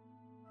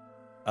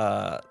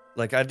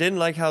like I didn't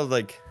like how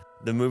like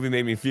the movie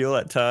made me feel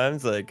at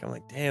times. Like I'm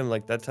like, damn,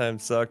 like that time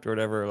sucked or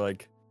whatever.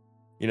 Like,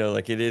 you know,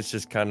 like it is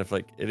just kind of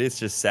like, it is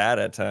just sad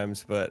at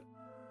times, but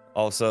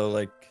also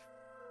like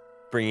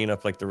bringing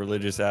up like the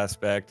religious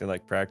aspect and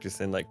like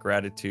practicing like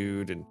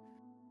gratitude and,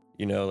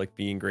 you know, like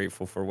being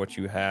grateful for what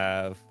you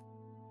have,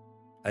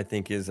 I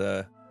think is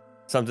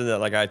something that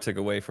like I took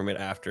away from it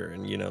after.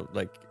 And, you know,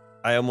 like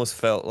I almost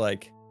felt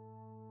like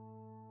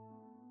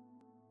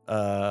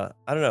I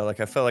don't know,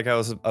 like I felt like I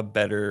was a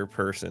better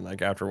person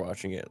like after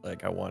watching it.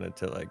 Like I wanted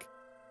to like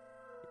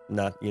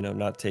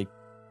not take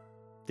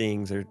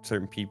things or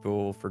certain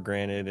people for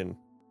granted and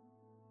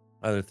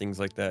other things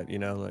like that,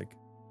 like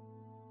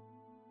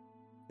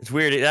it's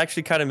weird. It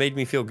actually kind of made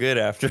me feel good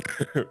after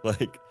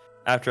like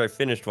after I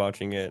finished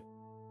watching it.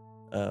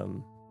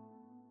 Um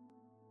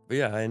but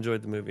yeah, I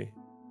enjoyed the movie.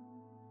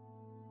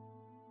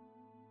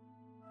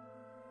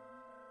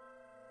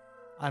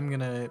 I'm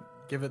gonna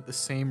give it the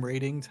same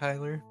rating,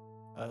 Tyler.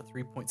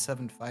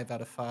 3.75 out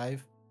of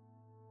 5.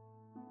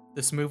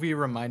 This movie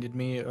reminded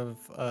me of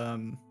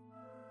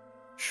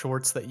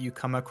shorts that you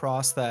come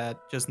across that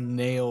just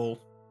nail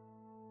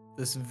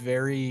this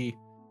very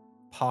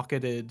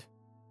pocketed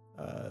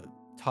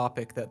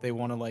topic that they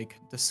want to like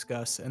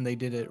discuss, and they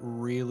did it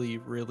really,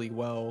 really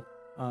well.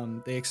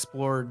 They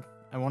explored,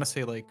 I want to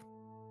say, like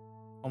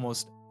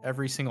almost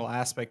every single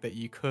aspect that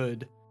you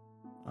could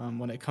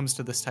when it comes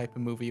to this type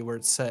of movie where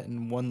it's set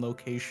in one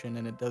location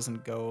and it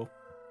doesn't go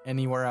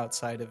anywhere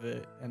outside of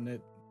it, and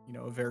it,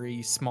 a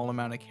very small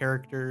amount of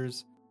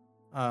characters,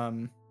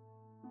 and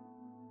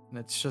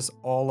it's just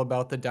all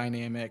about the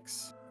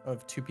dynamics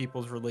of two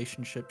people's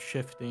relationship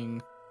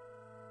shifting,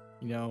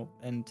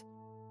 and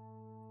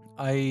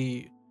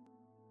I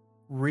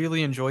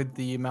really enjoyed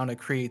the amount of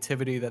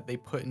creativity that they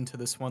put into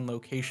this one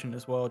location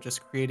as well,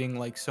 just creating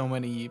like so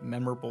many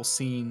memorable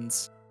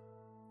scenes,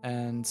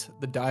 and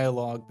the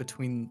dialogue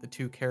between the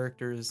two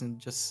characters, and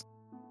just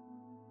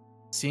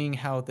seeing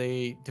how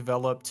they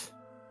developed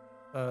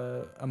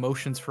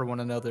emotions for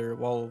one another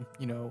while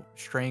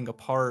straying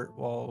apart,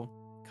 while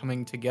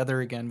coming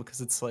together again,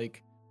 because it's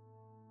like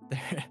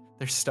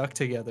they're stuck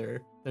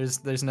together.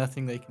 There's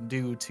nothing they can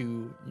do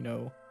to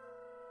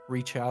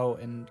reach out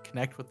and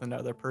connect with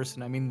another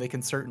person. I mean, they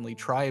can certainly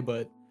try,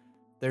 but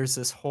there's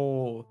this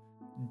whole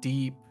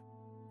deep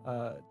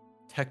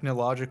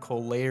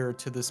technological layer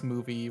to this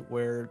movie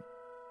where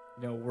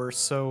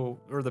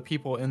the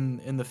people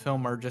in the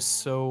film are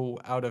just so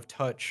out of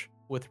touch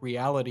with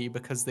reality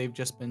because they've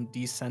just been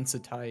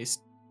desensitized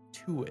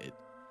to it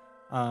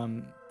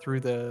through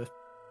the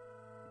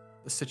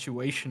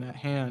situation at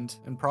hand.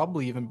 And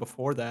probably even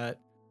before that,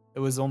 it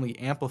was only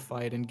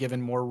amplified and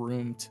given more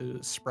room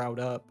to sprout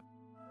up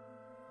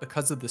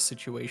because of the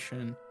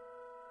situation.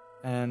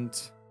 And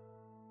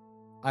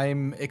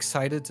I'm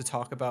excited to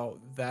talk about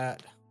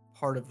that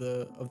part of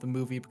the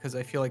movie, because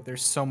I feel like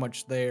there's so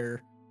much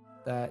there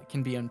that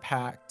can be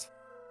unpacked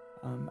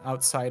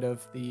outside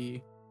of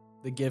the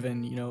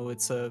given.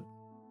 It's a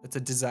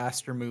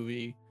disaster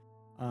movie,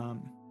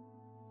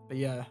 but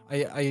yeah,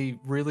 I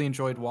really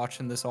enjoyed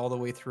watching this all the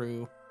way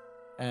through,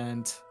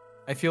 and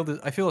I feel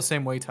the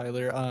same way,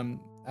 Tyler.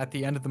 At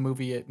the end of the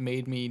movie, it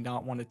made me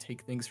not want to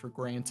take things for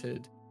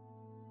granted,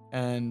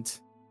 and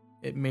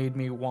it made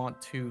me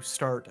want to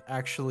start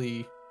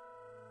actually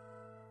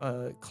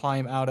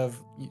climb out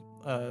of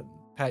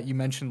Pat, you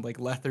mentioned like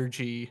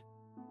lethargy.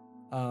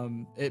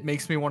 It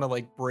makes me want to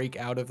like break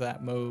out of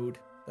that mode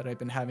that I've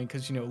been having,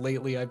 because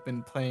lately I've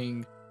been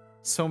playing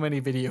so many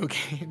video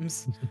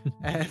games,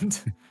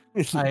 and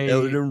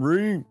Elden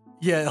Ring.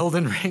 Yeah,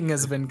 Elden Ring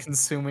has been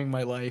consuming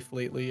my life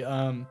lately.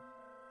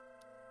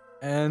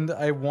 And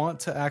I want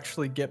to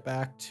actually get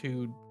back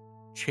to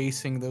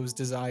chasing those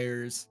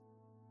desires.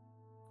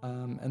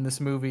 And this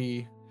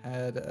movie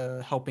had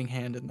a helping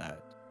hand in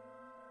that.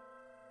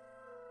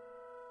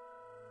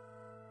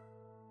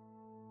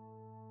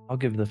 I'll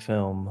give the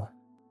film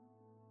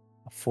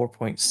a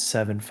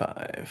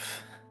 4.75.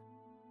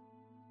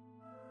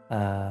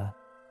 I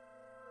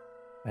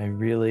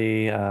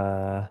really,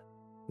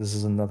 this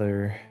is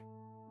another,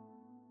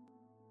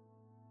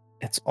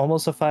 it's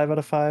almost a 5 out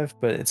of 5,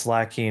 but it's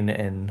lacking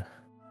in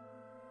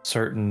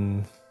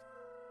certain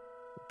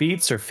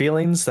beats or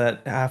feelings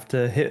that have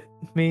to hit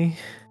me.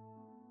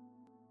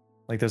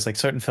 Like there's like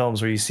certain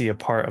films where you see a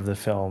part of the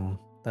film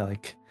that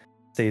like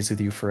stays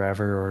with you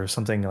forever, or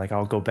something like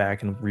I'll go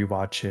back and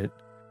rewatch it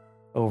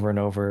over and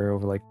over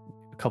like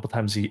a couple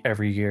times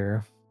every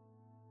year.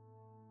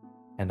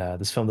 And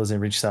this film doesn't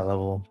reach that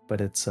level,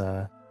 but it's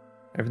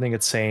everything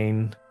it's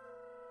saying,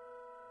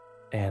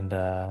 and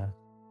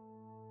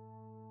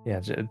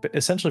yeah,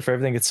 essentially for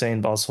everything it's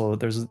saying, but also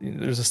there's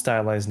a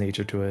stylized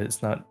nature to it.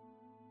 It's not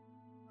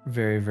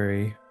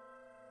very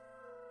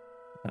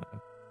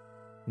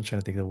I'm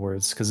trying to think of the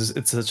words, because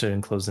it's such an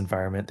enclosed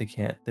environment. They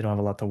don't have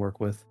a lot to work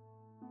with.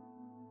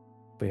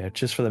 But yeah,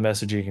 just for the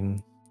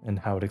messaging and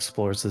how it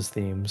explores those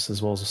themes,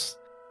 as well as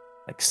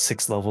like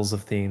 6 levels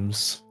of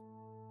themes,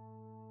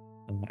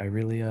 I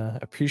really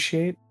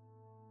appreciate.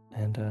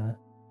 And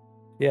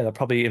yeah, that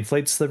probably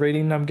inflates the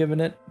rating I'm giving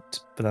it,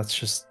 but that's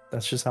just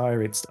how I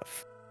rate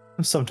stuff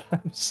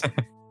sometimes.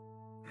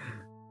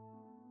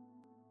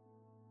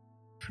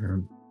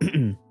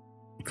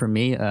 For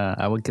me,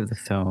 I would give the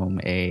film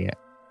a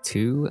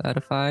 2 out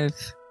of 5.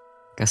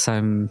 Guess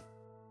I'm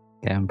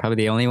probably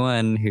the only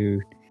one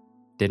who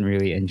didn't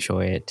really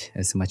enjoy it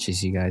as much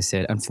as you guys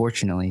did,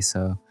 unfortunately.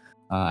 So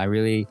I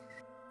really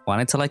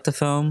wanted to like the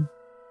film,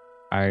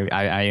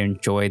 I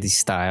enjoyed the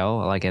style,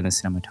 like in the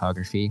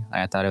cinematography.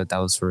 I thought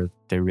those were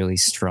the really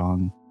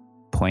strong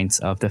points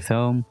of the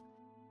film.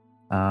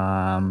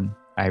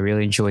 I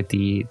really enjoyed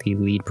the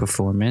lead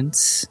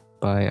performance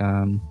by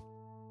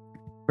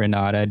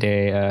Renata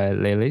de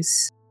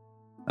Lelis.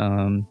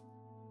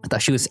 I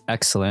thought she was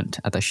excellent.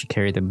 I thought she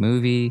carried the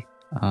movie.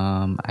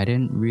 I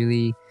didn't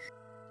really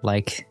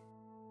like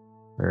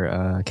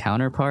her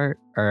counterpart,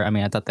 or I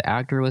mean, I thought the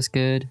actor was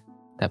good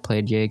that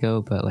played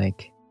Diego, but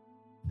like,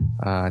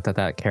 I thought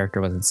that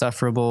character was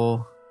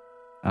insufferable.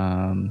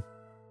 I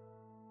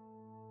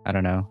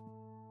don't know.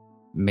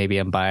 Maybe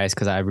I'm biased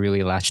because I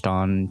really latched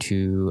on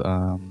to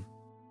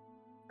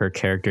her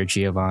character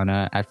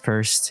Giovanna at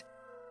first,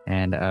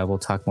 and we'll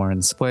talk more in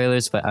the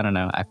spoilers. But I don't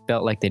know. I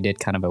felt like they did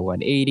kind of a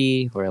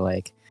 180, where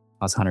like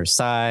I was on her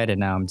side, and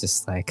now I'm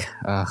just like,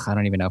 I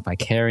don't even know if I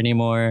care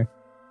anymore.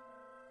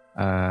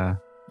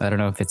 I don't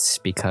know if it's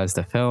because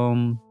the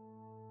film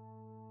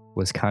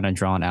was kind of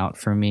drawn out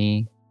for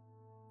me,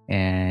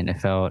 and it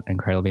felt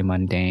incredibly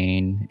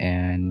mundane,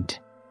 and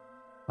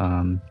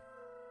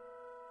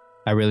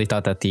I really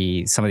thought that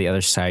some of the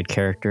other side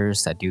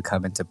characters that do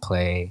come into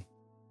play,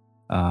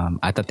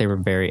 I thought they were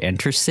very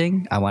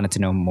interesting. I wanted to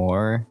know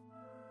more.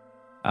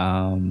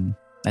 I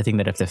think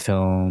that if the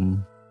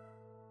film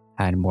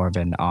had more of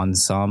an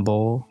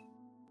ensemble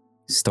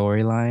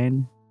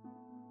storyline,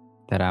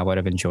 that I would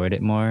have enjoyed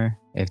it more.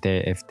 If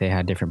they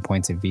had different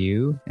points of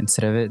view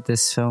instead of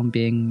this film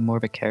being more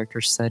of a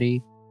character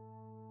study,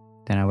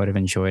 then I would have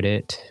enjoyed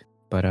it.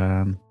 But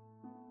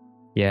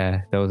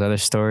yeah, those other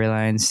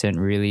storylines didn't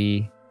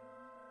really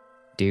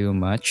do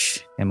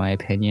much, in my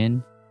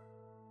opinion.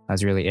 I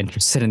was really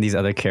interested in these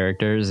other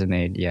characters, and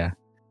I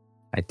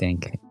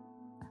think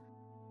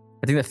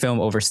the film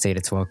overstayed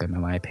its welcome,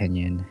 in my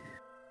opinion.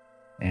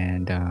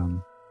 And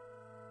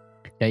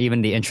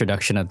even the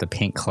introduction of the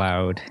pink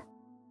cloud,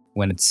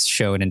 when it's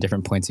shown in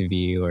different points of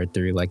view or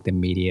through like the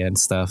media and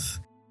stuff,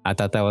 I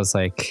thought that was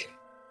like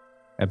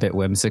a bit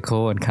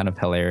whimsical and kind of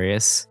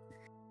hilarious.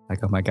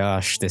 Like, oh my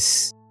gosh,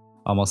 this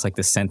almost like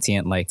the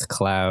sentient like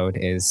cloud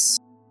is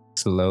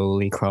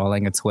slowly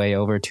crawling its way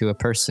over to a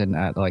person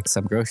at like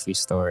some grocery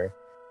store.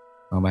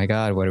 Oh my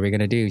god, what are we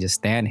gonna do? Just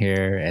stand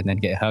here and then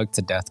get hugged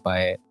to death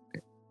by it?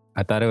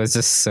 I thought it was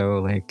just so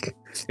like,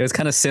 it was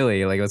kind of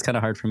silly. Like, it was kind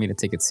of hard for me to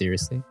take it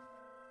seriously.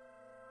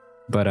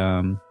 But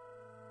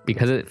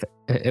because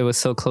it was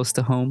so close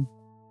to home,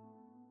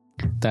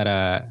 that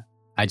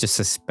I just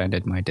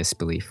suspended my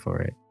disbelief for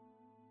it.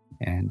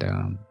 And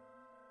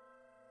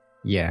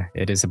yeah,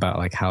 it is about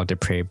like how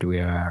depraved we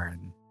are,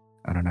 and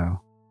I don't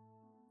know.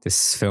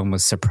 This film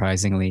was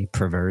surprisingly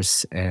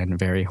perverse and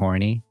very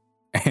horny.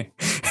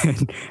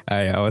 And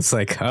I was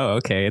like, oh,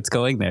 okay, it's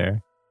going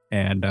there.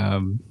 And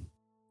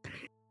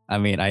I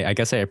mean, I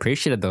guess I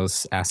appreciated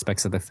those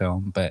aspects of the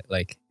film, but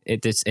like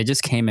it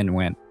just came and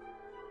went.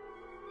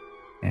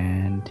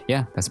 And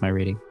yeah, that's my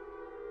rating.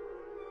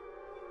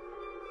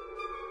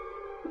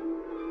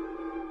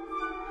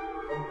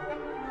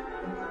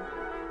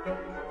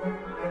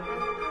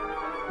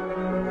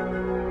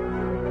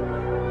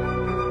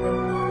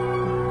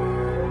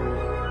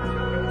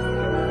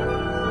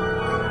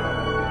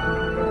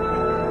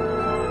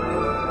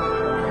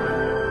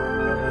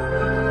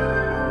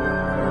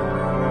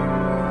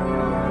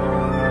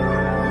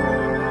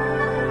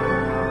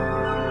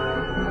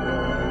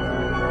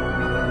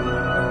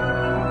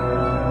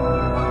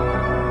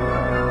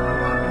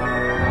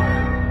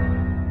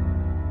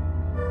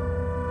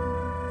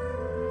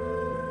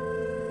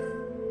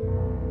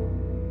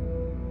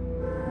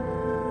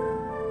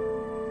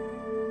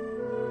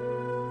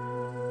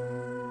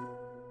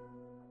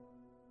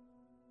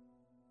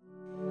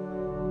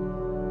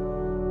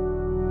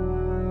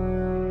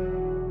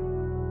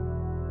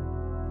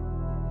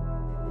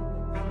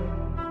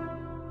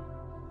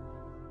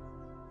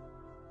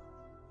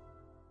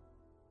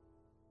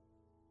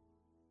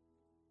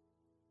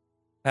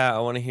 Pat, I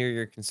want to hear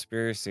your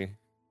conspiracy.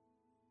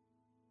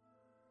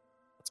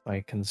 That's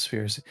my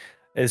conspiracy.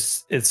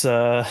 It's it's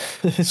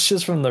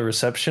just from the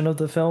reception of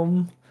the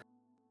film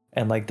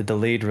and like the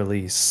delayed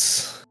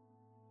release.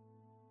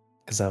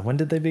 Because when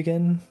did they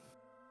begin?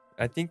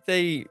 I think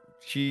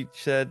she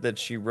said that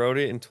she wrote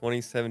it in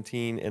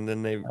 2017, and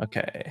then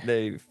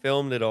they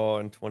filmed it all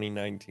in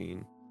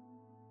 2019.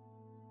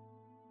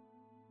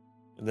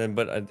 And then,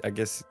 but I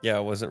guess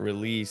it wasn't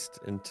released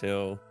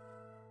until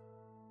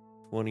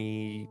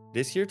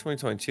this year,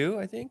 2022,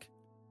 I think,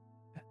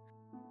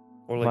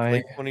 or like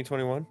late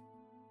 2021.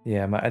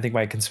 Yeah, I think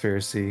my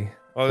conspiracy.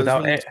 Oh, it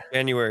was released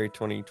January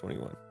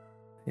 2021.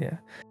 Yeah,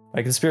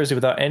 my conspiracy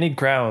without any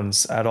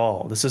grounds at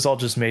all. This is all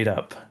just made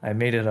up. I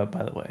made it up,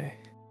 by the way.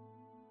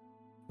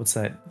 What's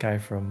that guy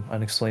from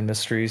Unexplained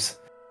Mysteries?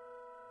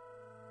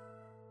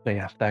 But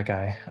yeah, that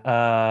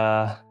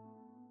guy.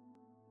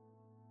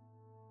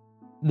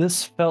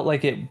 This felt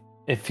like it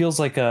feels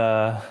like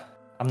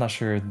I'm not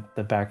sure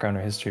the background or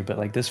history, but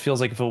like this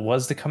feels like if it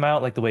was to come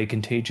out, like the way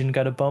Contagion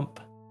got a bump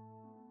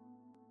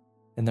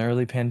in the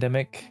early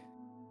pandemic.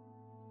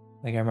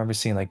 Like I remember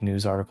seeing like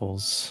news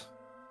articles.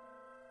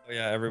 Oh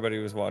yeah, everybody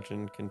was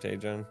watching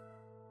Contagion.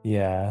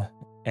 Yeah,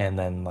 and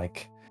then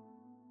like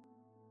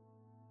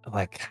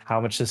how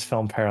much this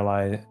film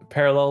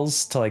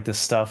parallels to like the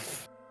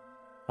stuff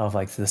of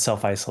like the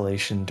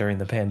self-isolation during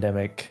the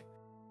pandemic,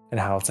 and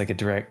how it's like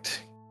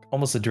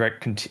almost a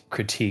direct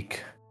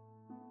critique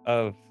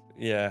Oh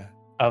yeah,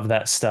 of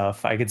that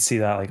stuff. I could see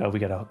that, like, oh, we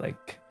gotta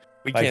like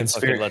we My can't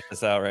fucking conspiracy. let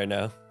this out right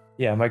now.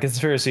 Yeah, my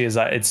conspiracy is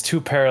that it's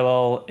too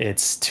parallel.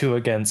 It's too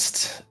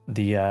against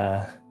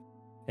the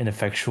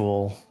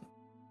ineffectual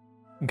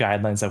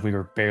guidelines that we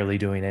were barely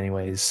doing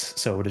anyways.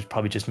 So it would have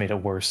probably just made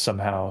it worse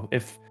somehow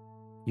if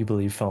you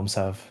believe films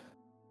have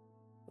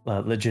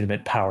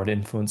legitimate power to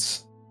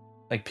influence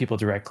like people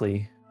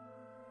directly.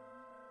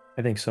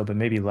 I think so, but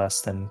maybe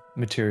less than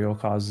material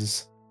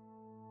causes.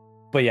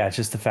 But yeah, it's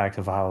just the fact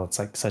of how it's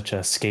like such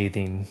a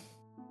scathing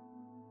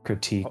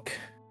critique.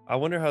 I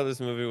wonder how this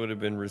movie would have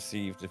been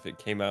received if it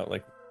came out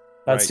like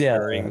That's right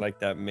during like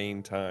that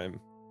main time.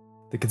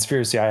 The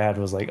conspiracy I had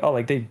was like, oh,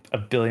 like they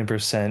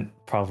 1,000,000,000%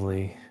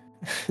 probably.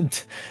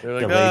 They're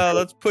like, delayed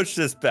let's push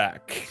this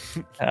back.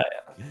 Yeah.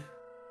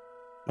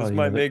 This Oh,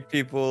 might yeah, make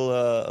people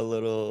a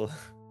little.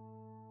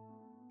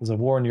 There's a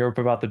war in Europe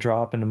about to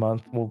drop in a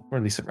month. We'll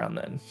release it around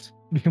then.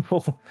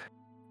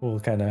 we'll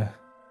kind of,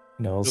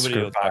 Nobody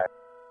skirt will by. talk.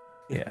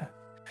 Yeah.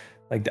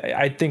 Like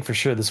I think for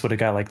sure this would have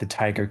got like the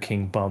Tiger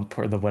King bump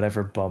or the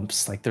whatever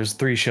bumps. Like there's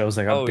 3 shows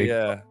that got Oh big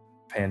yeah,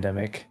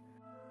 pandemic.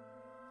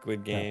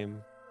 Squid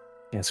Game.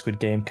 Yeah, Squid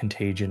Game,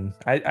 Contagion.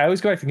 I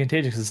always go back to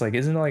Contagion because it's like,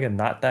 isn't it like a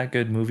not that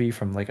good movie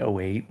from like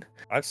 2008?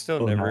 I've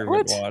still Oh, never no. even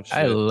What? watched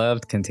I it.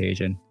 loved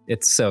Contagion.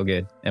 It's so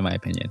good, in my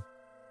opinion.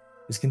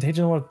 Is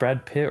Contagion the one with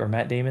Brad Pitt or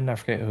Matt Damon? I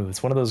forget who.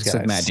 It's one of those It's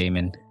guys. with Matt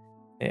Damon.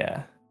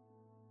 Yeah.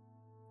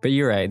 But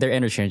you're right, they're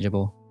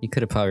interchangeable. You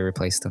could have probably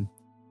replaced them.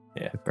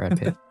 Yeah. With Brad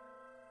Pitt.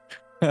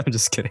 I'm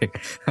just kidding.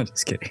 I'm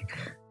just kidding.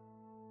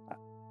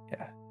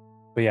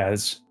 But yeah,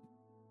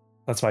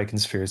 that's my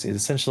conspiracy.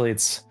 Essentially,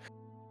 it's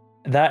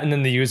that, and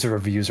then the user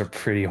reviews are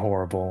pretty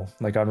horrible.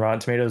 Like on Rotten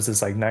Tomatoes,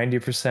 it's like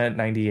 90%,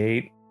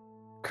 98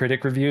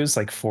 critic reviews,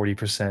 like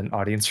 40%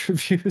 audience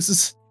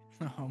reviews.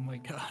 Oh my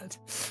god.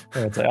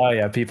 And it's like, oh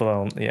yeah, people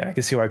don't. Yeah, I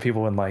can see why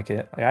people wouldn't like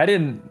it. Like, I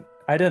didn't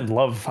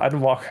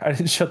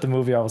shut the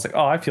movie. I was like,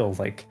 oh, I feel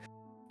like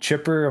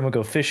chipper. I'm gonna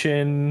go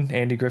fishing,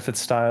 Andy Griffith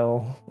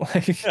style.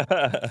 Like,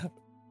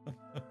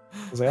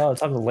 I was like, oh,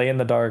 it's time to lay in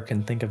the dark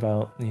and think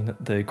about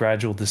the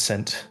gradual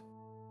descent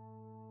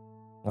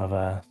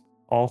of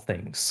all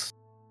things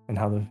and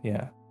how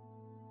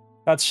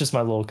that's just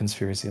my little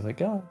conspiracy.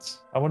 Like, oh,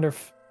 I wonder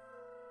if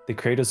the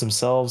creators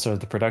themselves or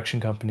the production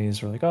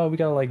companies were like, oh, we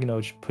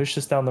gotta just push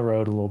this down the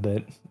road a little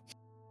bit.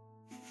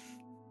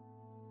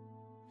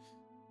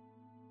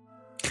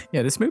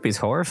 Yeah, this movie is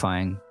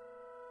horrifying.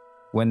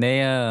 When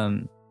they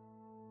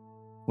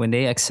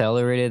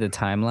accelerated the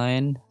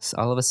timeline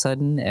all of a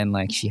sudden and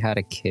like she had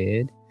a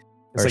kid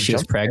It's or like she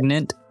was jump-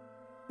 pregnant.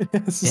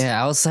 It's-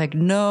 Yeah, I was like,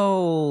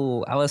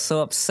 no. I was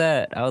so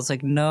upset. I was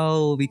like,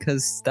 no,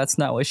 because that's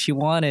not what she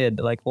wanted.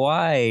 Like,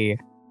 why?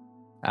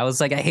 I was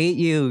like, I hate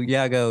you,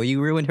 Yago. You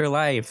ruined her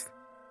life.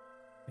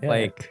 yeah,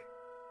 Like,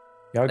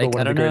 Yago, like,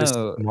 one I of the don't greatest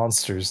know.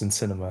 monsters in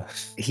cinema.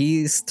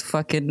 he's the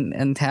fucking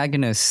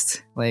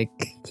antagonist. Like,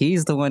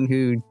 he's the one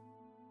who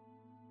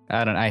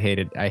I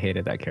hated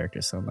that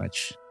character so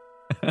much.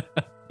 I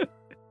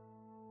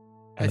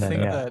And then,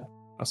 think yeah. that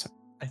Oh, sorry.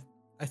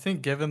 I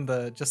think given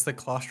the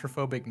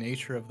claustrophobic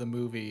nature of the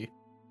movie,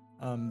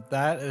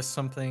 that is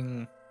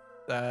something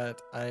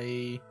that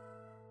I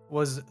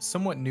was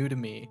somewhat new to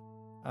me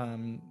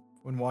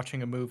when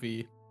watching a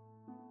movie.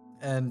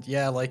 And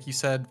yeah, like you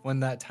said, when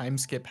that time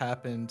skip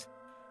happened,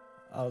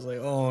 I was like,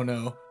 oh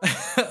no.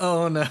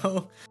 Oh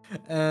no.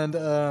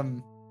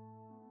 And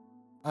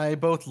I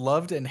both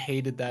loved and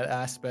hated that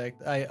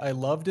aspect. I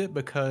loved it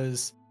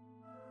because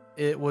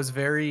it was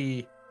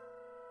very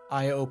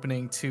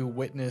eye-opening to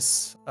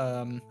witness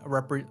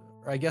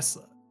I guess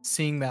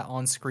seeing that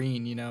on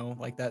screen,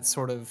 like that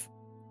sort of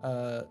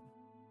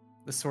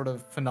this sort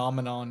of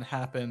phenomenon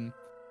happen.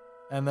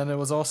 And then it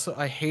was also,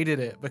 I hated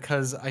it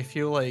because I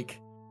feel like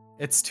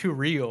it's too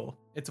real.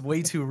 It's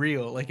way too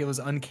real. Like it was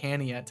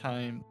uncanny at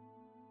times.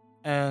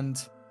 And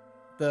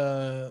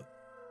the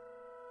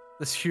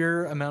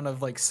sheer amount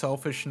of like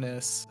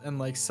selfishness and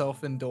like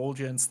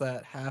self-indulgence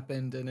that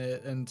happened in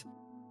it, and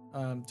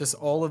just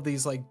all of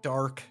these like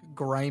dark,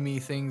 grimy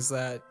things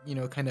that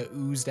kind of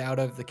oozed out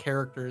of the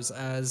characters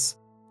as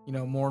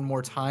more and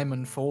more time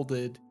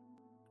unfolded.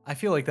 I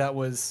feel like that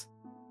was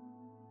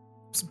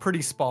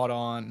pretty spot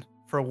on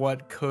for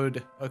what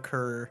could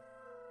occur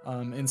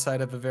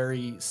inside of a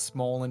very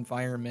small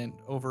environment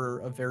over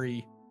a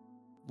very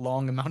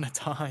long amount of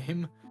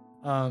time.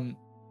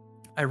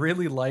 I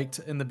really liked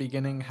in the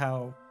beginning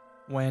how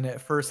when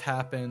it first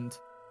happened,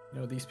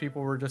 these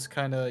people were just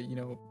kind of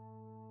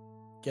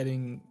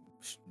getting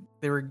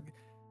they were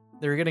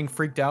getting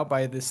freaked out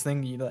by this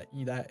thing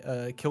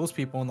that kills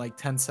people in like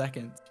 10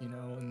 seconds,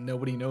 and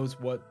nobody knows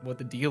what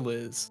the deal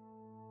is.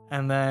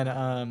 And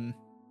then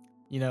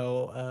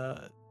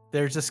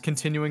they're just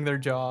continuing their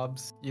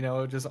jobs,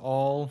 just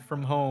all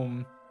from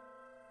home.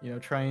 you know,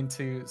 trying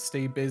to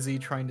stay busy,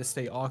 trying to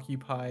stay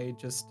occupied,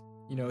 just,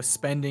 you know,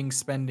 spending,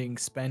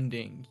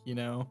 you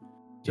know,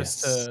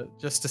 Yes.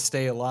 just to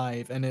stay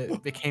alive. And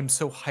it became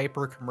so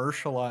hyper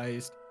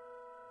commercialized.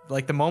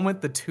 Like the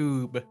moment the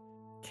tube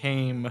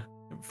came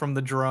from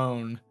the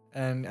drone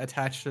and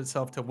attached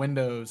itself to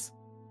Windows,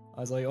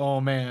 I was like,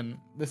 "Oh man,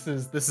 this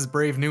is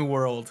Brave New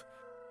World.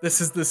 This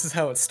is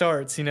how it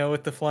starts, you know,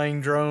 with the flying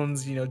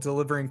drones, you know,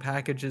 delivering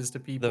packages to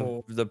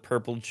people." The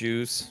purple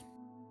juice.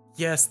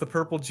 Yes, the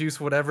purple juice,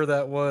 whatever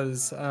that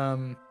was.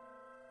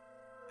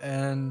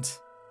 And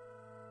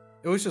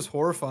it was just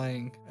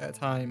horrifying at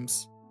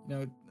times, you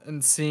know,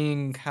 and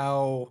seeing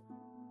how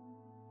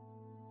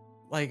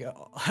like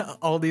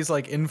all these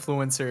like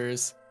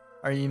influencers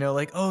are, you know,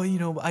 like, oh, you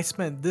know, I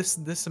spent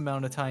this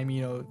amount of time,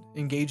 you know,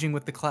 engaging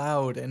with the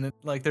cloud, and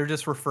like they're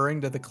just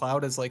referring to the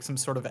cloud as like some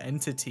sort of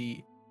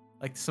entity,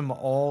 like some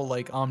all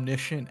like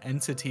omniscient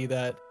entity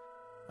that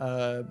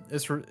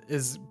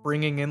is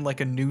bringing in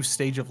like a new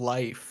stage of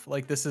life.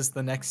 Like this is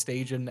the next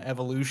stage in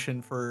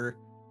evolution for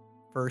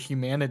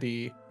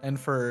humanity and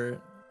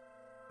for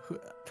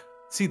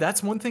see,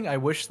 that's one thing I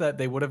wish that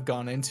they would have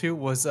gone into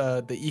was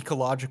the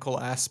ecological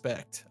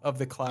aspect of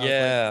the cloud,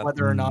 Yeah. like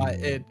whether or not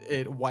Mm.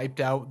 it wiped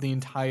out the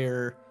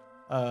entire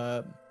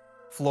uh,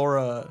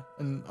 flora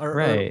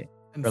Right.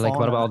 and Or like, what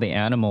about fauna. all the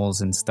animals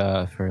and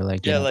stuff, or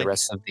like, you Yeah, know, the like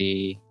rest of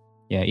the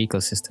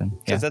ecosystem? Yeah.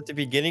 because at the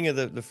beginning of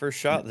the first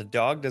shot, the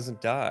dog doesn't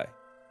die.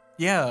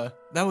 Yeah,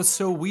 that was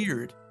so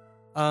weird.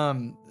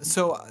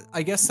 So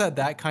I guess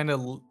that kind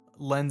of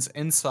lends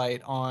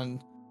insight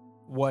on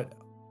what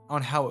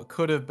on how it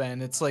could have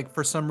been. It's like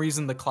for some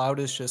reason the cloud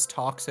is just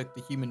toxic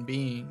to human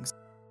beings.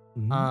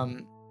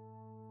 Mhm.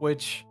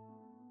 Which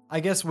I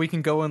guess we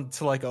can go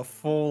into like a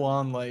full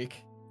on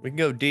like We can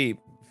go deep.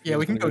 if you yeah,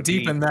 we guys can wanna go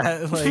deep in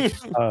that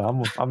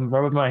like I'm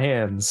rubbing my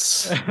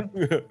hands.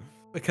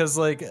 because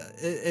like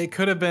it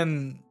could have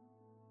been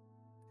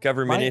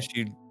Government My-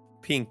 issued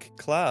pink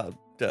cloud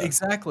dust.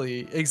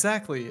 exactly.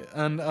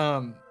 And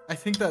I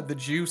think that the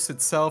juice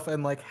itself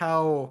and like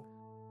how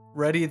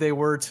ready they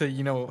were to,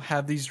 you know,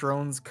 have these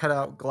drones cut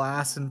out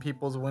glass in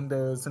people's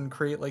windows and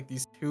create like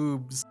these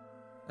tubes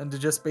and to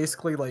just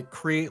basically like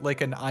create like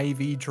an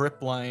IV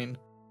drip line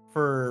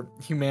for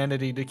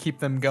humanity to keep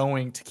them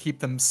going, to keep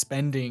them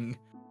spending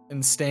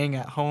and staying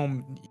at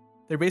home.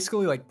 They're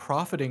basically like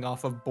profiting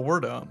off of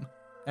boredom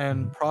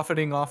and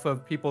profiting off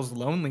of people's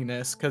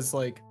loneliness cuz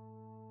like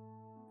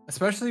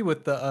especially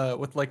with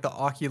like the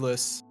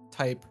Oculus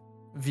type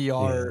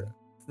VR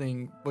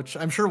thing, which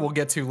I'm sure we'll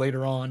get to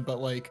later on,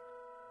 but like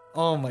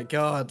oh my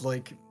god,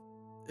 like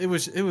it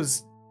was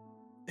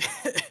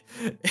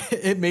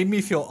it made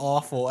me feel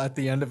awful at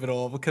the end of it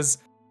all because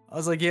I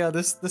was like, yeah,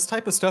 this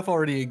type of stuff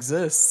already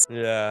exists.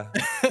 Yeah,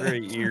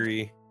 very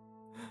eerie.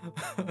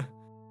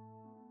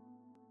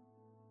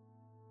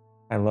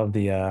 I love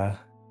the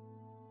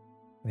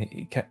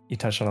you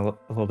touched on a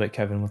little bit,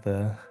 Kevin, with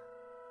the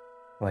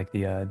like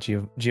the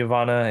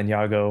Giovanna and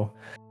Iago.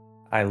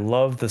 I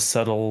love the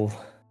subtle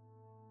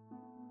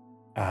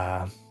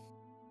and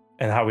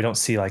how we don't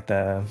see like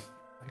the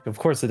like, of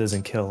course it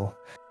doesn't kill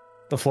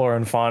the flora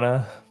and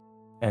fauna,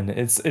 and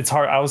it's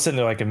hard. I was sitting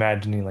there like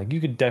imagining like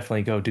you could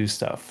definitely go do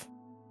stuff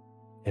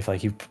if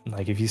like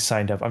you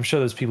signed up. I'm sure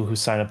there's people who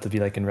sign up to be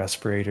like in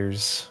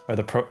respirators or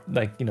the pro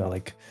like, you know,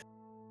 like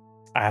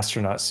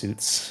astronaut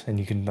suits, and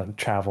you can like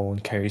travel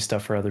and carry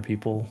stuff for other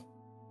people.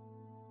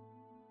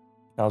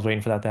 I was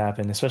waiting for that to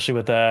happen, especially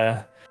with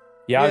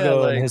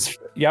Iago like-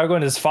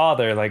 and his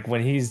father. Like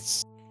when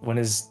his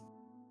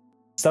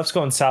stuff's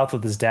going south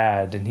with his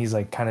dad, and he's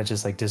like kind of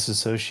just like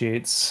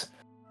disassociates,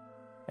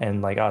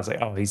 and like I was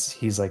like, oh,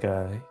 he's like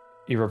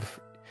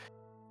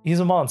he's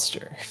a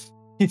monster.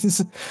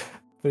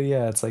 But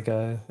yeah, it's like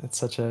it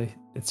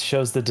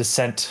shows the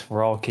descent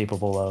we're all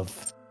capable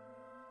of,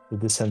 the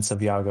descents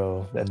of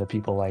Iago and the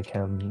people like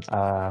him.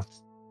 And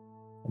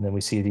then we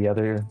see the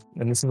other,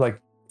 and this is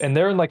like, and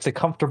they're in like the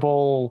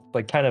comfortable,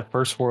 like kind of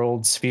first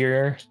world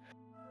sphere.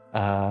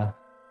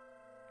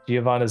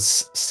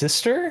 Giovanna's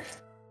sister,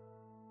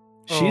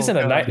 she's Oh, in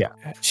a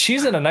God.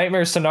 she's in a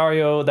nightmare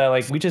scenario that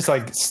like we just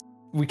like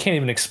we can't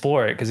even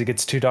explore it because it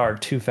gets too dark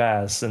too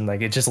fast, and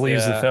like it just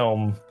leaves the Yeah.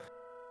 film.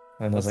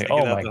 And I was like,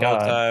 thinking oh that my the whole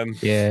god. time.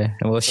 Yeah.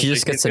 Well, I she was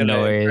just like, gets he's gonna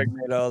annoyed.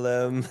 impregnate all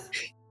them.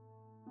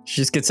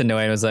 She just gets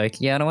annoyed and was like,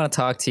 yeah, I don't want to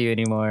talk to you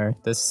anymore.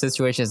 This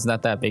situation is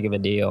not that big of a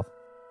deal.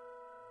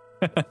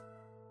 It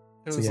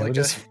So was yeah, like we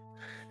just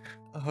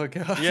oh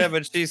god. Yeah,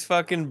 but she's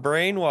fucking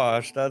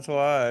brainwashed. That's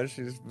why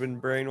she's been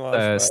brainwashed.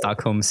 by-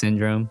 Stockholm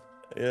syndrome.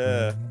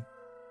 Yeah.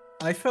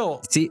 I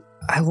felt See,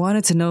 I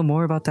wanted to know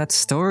more about that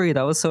story.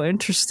 That was so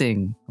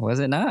interesting. Was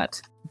it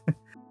not?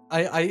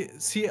 I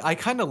see. I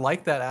kind of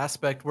like that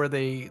aspect where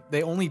they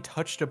only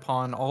touched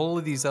upon all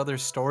of these other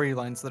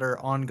storylines that are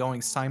ongoing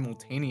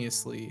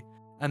simultaneously,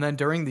 and then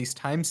during these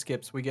time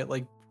skips, we get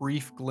like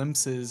brief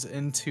glimpses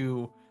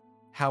into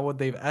how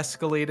they've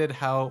escalated,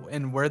 how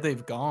and where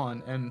they've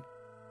gone, and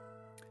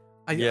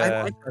I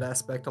Yeah. like that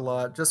aspect a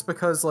lot, just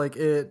because like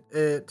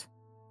it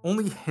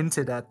only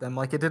hinted at them,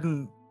 like it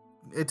didn't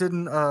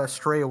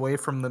stray away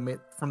from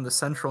the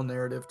central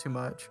narrative too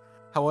much.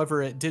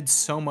 However, it did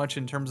so much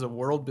in terms of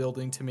world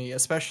building to me,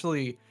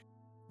 especially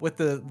with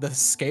the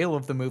scale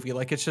of the movie.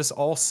 Like, it's just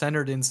all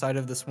centered inside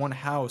of this one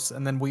house,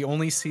 and then we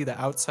only see the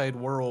outside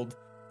world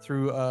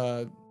through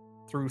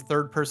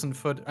third person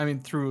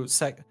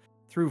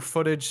through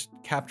footage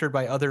captured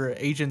by other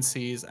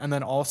agencies, and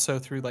then also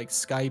through like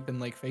Skype and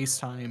like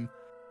FaceTime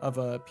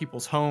of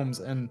people's homes.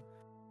 And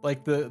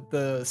like the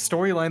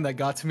storyline that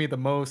got to me the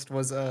most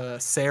was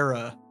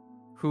Sarah,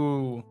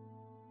 who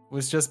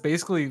was just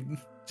basically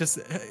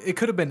it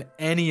could have been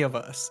any of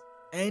us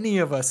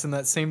in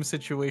that same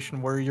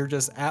situation where you're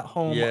just at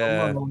home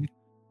alone,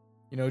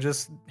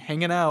 just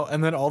hanging out,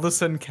 and then all of a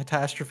sudden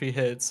catastrophe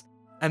hits,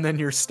 and then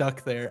you're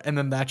stuck there, and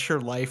then that's your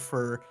life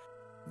for,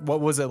 what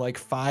was it, like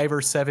 5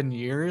 or 7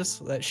 years?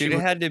 That Dude, it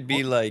had to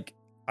be like,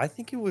 I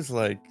think it was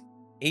like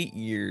 8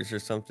 years or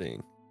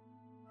something.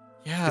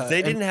 Yeah, 'cause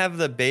they didn't have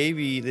the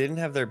baby. They didn't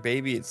have their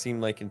baby, it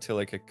seemed like, until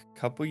like a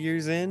couple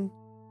years in,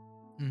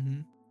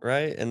 Mhm.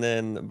 right? And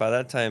then by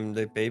that time,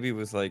 the baby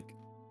was like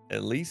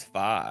at least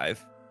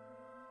 5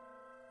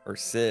 or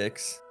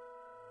 6.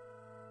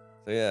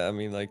 So yeah, I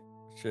mean, like,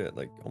 shit,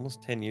 like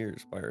almost 10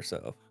 years by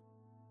herself.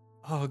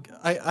 Oh,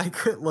 I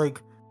could,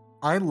 like,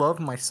 I love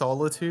my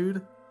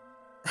solitude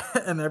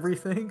and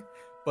everything,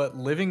 but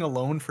living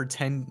alone for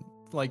 10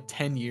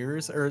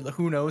 years, or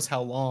who knows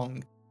how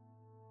long,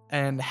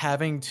 and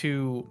having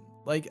to,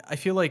 like, I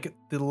feel like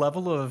the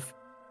level of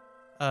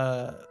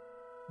the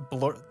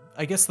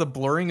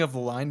blurring of the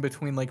line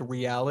between like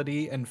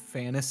reality and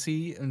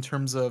fantasy in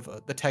terms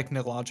of the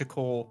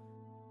technological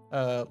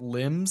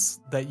limbs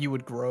that you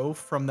would grow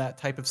from that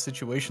type of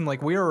situation.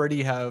 Like, we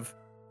already have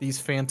these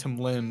phantom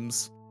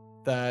limbs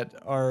that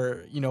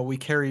are, we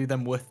carry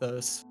them with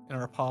us in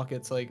our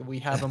pockets. Like, we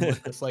have them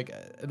with us like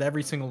at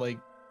every single like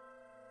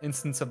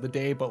instance of the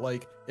day, but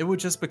like it would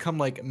just become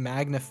like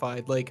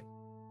magnified. Like,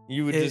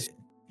 You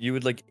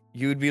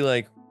would be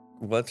like,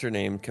 what's her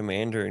name,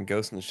 Commander in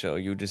Ghost in the Shell.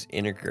 You would just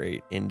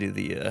integrate into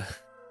the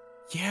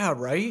yeah,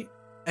 right.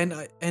 And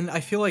I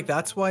feel like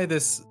that's why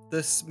this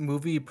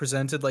movie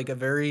presented like a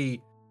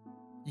very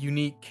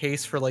unique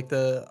case for like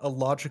a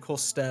logical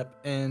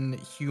step in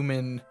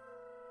human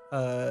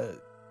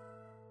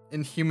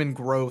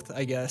growth,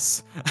 I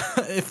guess,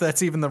 if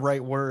that's even the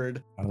right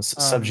word.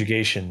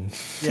 Subjugation.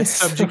 Yeah,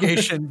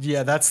 subjugation.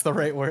 Yeah, that's the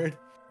right word.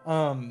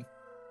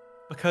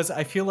 Because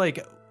I feel like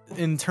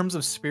in terms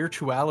of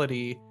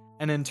spirituality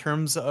and in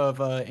terms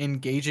of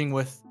engaging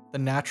with the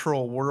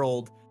natural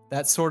world,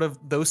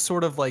 those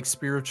sort of like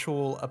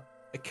spiritual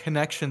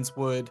connections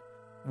would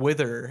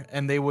wither,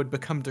 and they would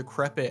become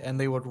decrepit, and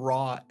they would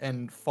rot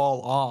and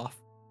fall off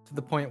to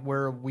the point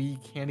where we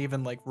can't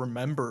even like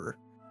remember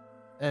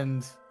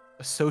and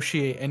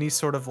associate any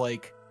sort of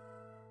like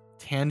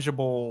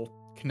tangible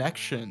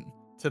connection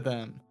to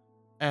them.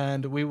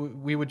 And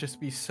we would just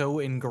be so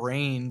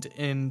ingrained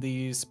in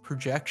these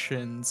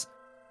projections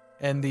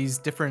and these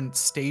different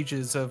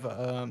stages of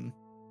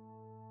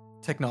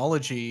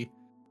technology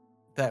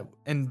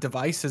and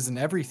devices and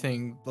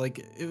everything.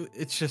 Like,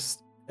 it's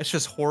just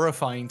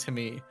horrifying to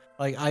me.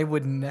 Like, I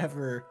would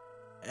never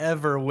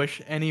ever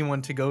wish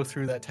anyone to go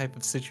through that type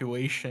of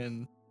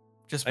situation,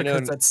 just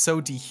because that's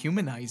so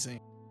dehumanizing.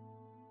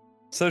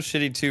 So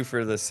shitty too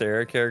for the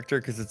Sarah character,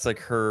 because it's like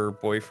her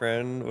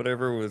boyfriend,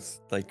 whatever,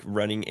 was like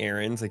running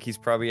errands. Like, he's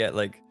probably at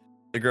like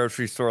the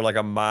grocery store like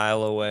a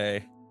mile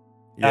away.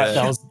 Yeah,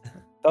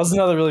 That was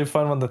another really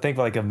fun one to think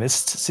about, like a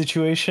mist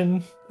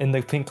situation in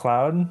the pink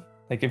cloud.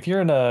 Like, if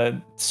you're in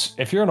a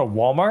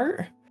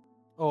Walmart,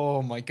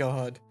 oh my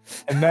god,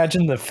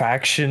 imagine the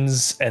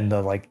factions and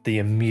the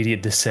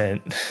immediate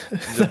dissent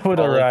that would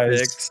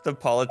arise. The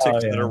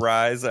politics that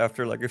arise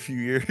after like a few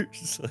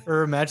years.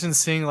 Or imagine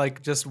seeing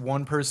like just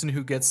one person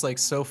who gets like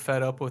so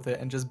fed up with it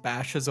and just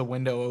bashes a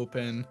window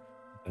open,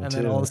 and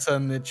then all of a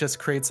sudden it just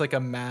creates like a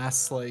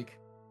mass, like,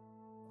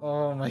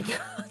 oh my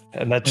god.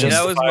 And that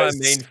was my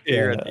main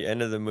fear at the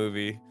end of the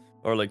movie,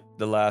 or like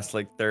the last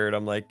like third.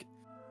 I'm like,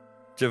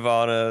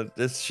 Giovanna,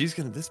 this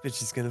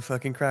bitch is gonna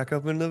fucking crack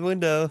open the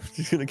window.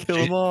 She's gonna kill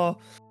them all.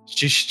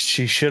 She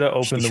should have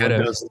opened the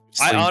windows.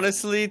 I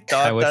honestly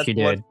thought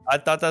I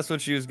thought that's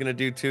what she was gonna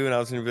do too, and I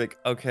was gonna be like,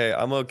 okay,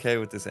 I'm okay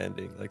with this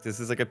ending. Like, this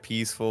is like a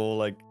peaceful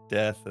like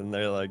death, and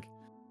they're like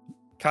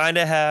kind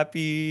of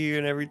happy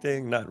and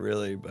everything. Not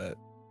really, but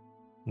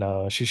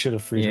no, she should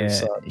have freed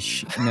herself.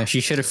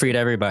 She should have freed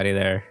everybody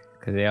there,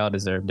 because they all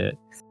deserved it.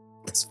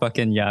 This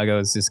fucking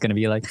Yago's just gonna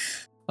be like,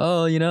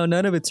 oh,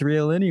 none of it's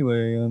real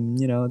anyway.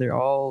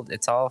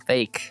 It's all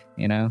fake.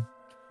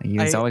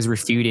 He's always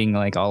refuting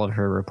like all of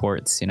her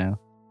reports.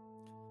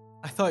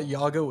 I thought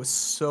Yago was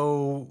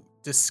so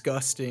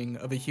disgusting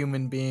of a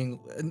human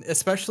being, and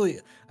especially,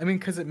 I mean,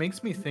 because it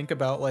makes me think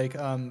about like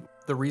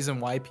the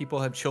reason why people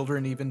have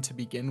children even to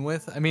begin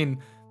with. I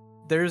mean,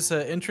 there's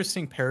an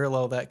interesting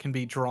parallel that can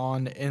be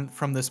drawn in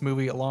from this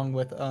movie, along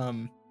with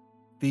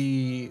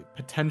the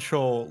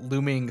potential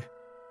looming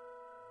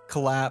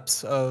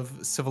collapse of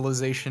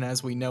civilization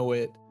as we know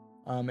it,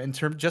 in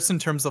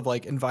terms of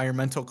like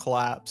environmental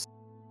collapse.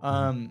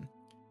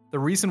 the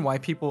reason why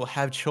people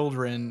have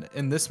children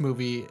in this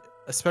movie,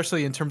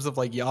 especially in terms of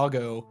like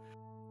Yago,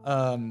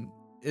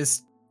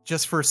 is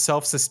just for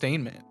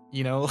self-sustainment,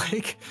 you know,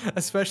 like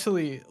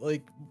especially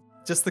like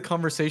just the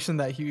conversation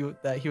that he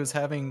was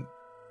having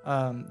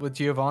with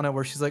Giovanna,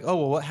 where she's like, "Oh,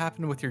 well, what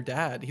happened with your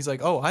dad?" He's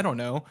like, "Oh, I don't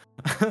know."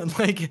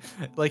 like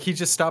like he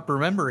just stopped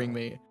remembering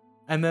me.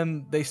 And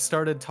then they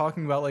started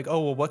talking about like, "Oh,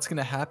 well, what's going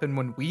to happen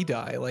when we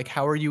die? Like,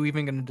 how are you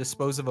even going to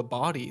dispose of a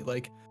body?"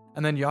 Like,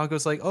 and then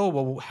Yago's like, "Oh,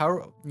 well,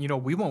 how, you know,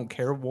 we won't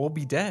care. We'll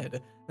be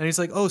dead." And he's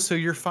like, "Oh, so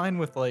you're fine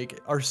with like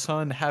our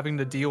son having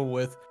to deal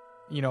with,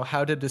 you know,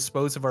 how to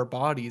dispose of our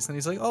bodies?" And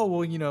he's like, "Oh,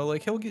 well, you know,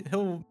 like he'll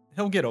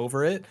get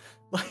over it."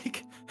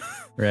 Like,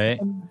 Right.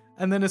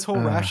 and then his whole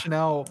Uh.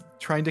 rationale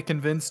trying to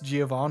convince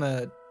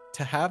Giovanna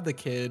to have the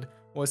kid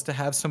was to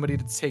have somebody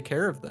to take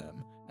care of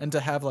them and to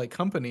have like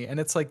company. And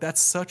it's like, that's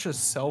such a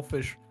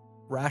selfish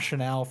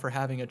rationale for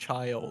having a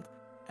child.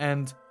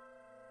 And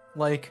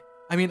like,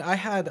 I mean, I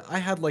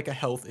had like a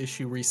health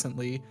issue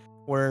recently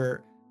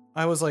where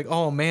I was like,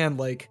 "Oh man,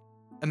 like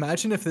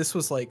imagine if this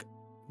was like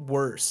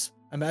worse.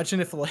 Imagine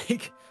if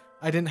like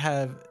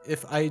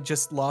if I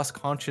just lost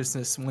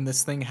consciousness when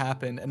this thing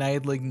happened and I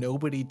had like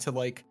nobody to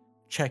like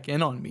check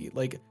in on me.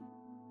 Like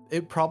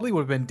it probably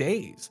would have been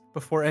days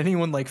before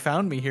anyone like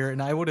found me here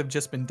and I would have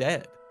just been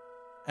dead."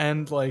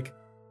 And like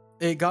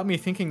it got me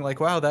thinking like,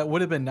 wow, that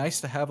would have been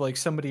nice to have like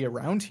somebody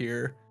around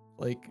here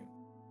like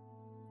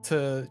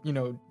to, you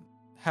know,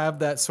 have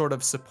that sort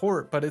of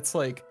support. But it's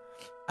like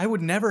I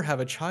would never have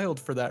a child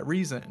for that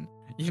reason.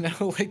 You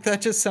know, like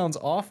that just sounds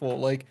awful.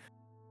 Like,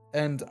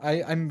 and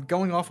I'm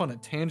going off on a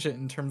tangent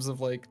in terms of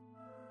like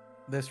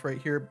this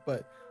right here,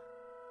 but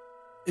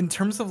in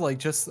terms of like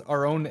just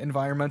our own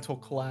environmental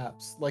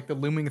collapse, like the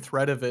looming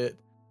threat of it,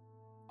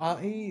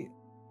 I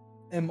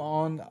am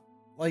on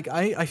like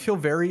I feel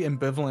very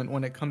ambivalent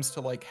when it comes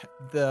to like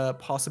the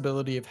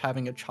possibility of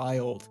having a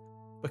child,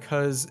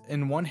 because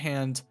in one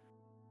hand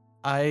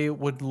I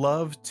would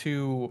love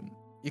to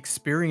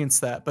experience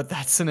that, but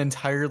that's an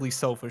entirely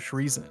selfish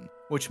reason,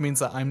 which means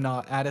that I'm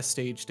not at a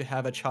stage to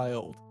have a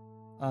child.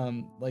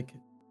 Like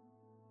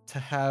to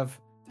have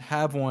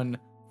one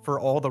for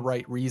all the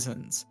right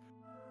reasons.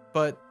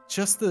 But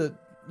just the,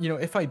 you know,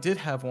 if I did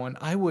have one,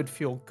 I would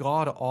feel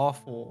god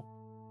awful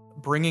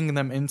bringing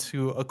them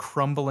into a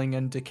crumbling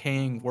and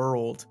decaying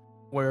world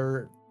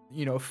where,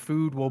 you know,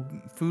 food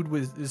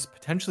is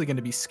potentially going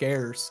to be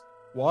scarce,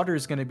 water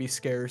is going to be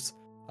scarce,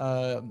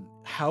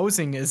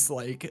 housing is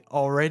like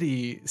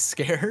already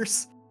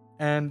scarce,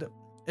 and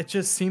it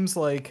just seems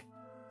like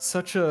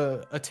such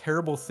a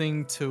terrible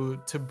thing to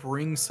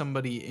bring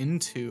somebody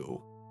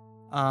into.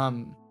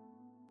 And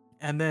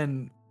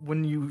then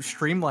when you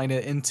streamline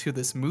it into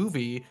this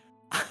movie,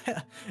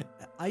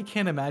 I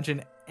can't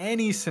imagine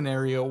any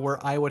scenario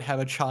where I would have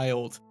a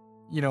child.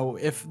 You know,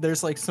 if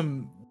there's like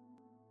some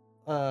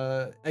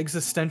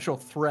existential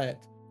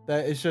threat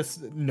that is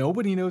just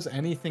nobody knows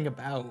anything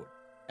about,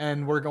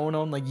 and we're going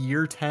on like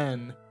year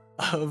 10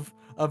 of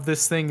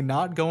this thing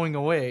not going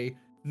away.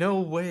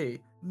 No way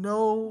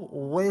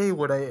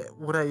would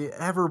I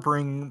ever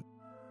bring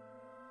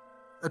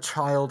a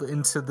child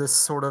into this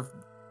sort of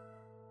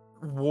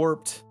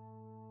warped,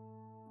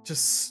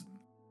 just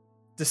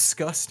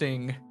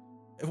disgusting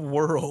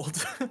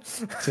world.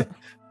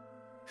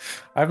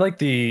 I have like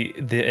the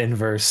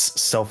inverse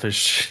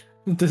selfish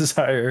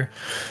desire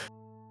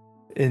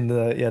in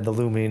the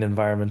looming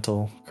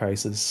environmental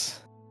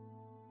crisis.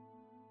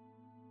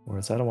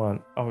 Whereas I don't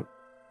want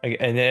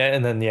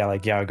and then yeah,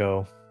 like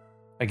Yago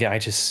again,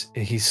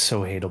 he's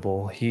so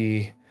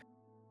hateable.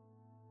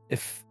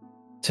 If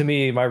to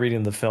me, my reading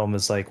of the film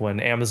is like when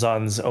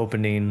Amazon's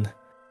opening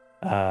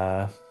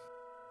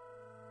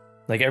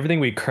like everything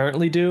we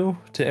currently do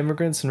to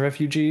immigrants and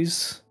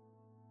refugees,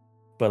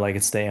 but like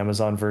it's the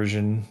Amazon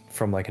version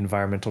from like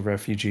environmental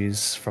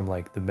refugees from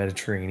like the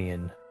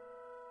Mediterranean.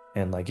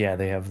 And like, yeah,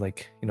 they have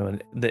like, you know,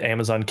 the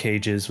Amazon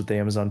cages with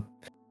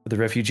the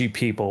refugee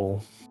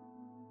people.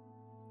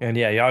 And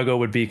yeah, Yago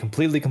would be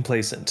completely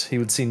complacent. He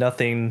would see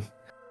nothing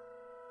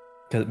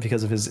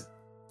because of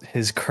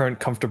his current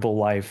comfortable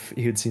life.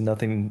 He would see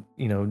nothing,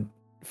 you know,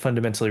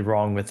 fundamentally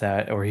wrong with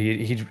that, or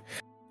he'd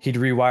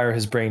rewire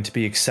his brain to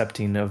be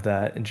accepting of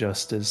that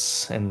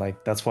injustice. And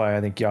like that's why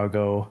I think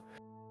Yago,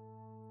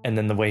 and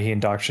then the way he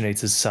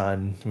indoctrinates his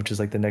son, which is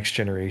like the next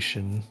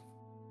generation,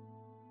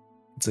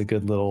 it's a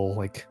good little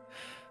like,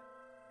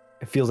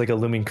 it feels like a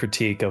looming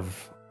critique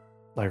of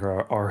like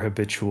our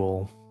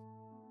habitual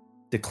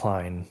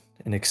decline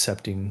and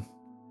accepting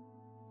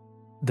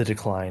the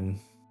decline.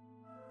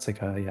 It's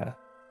like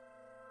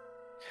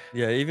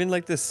yeah, even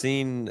like the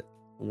scene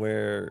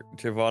where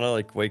Giovanna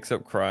like wakes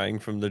up crying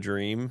from the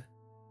dream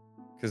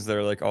because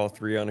they're like all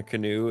three on a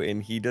canoe,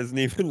 and he doesn't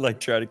even like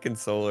try to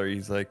console her.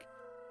 He's like,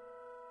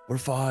 "We're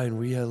fine.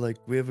 We have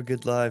a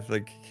good life."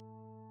 Like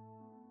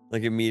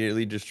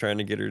immediately just trying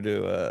to get her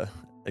to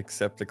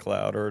accept the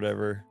cloud or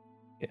whatever.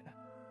 Yeah.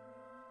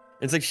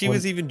 It's like she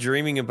was even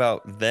dreaming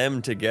about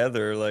them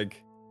together,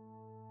 like,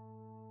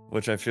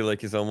 which I feel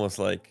like is almost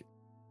like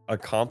a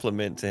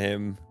compliment to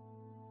him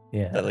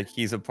Yeah. that like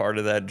he's a part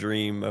of that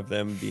dream of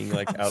them being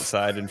like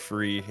outside and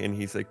free, and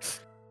he's like,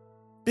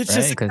 bitch, just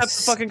Right, accept the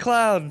 'cause- fucking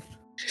cloud.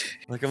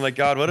 Like, I'm like,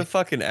 God, what a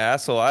fucking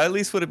asshole. I at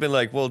least would have been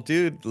like, well,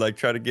 dude, like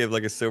try to give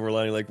like a silver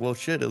lining, like, well,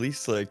 shit, at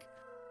least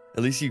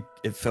you,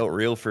 it felt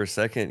real for a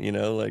second, you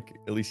know, like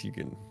at least you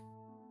can.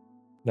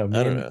 No,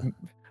 I don't know.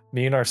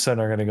 me and our son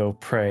are gonna go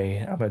pray.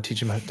 I'm gonna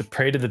teach him how to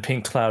pray to the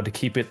pink cloud to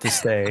keep it to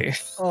stay.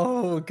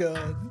 Oh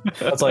god.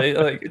 That's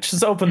like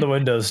just open the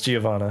windows,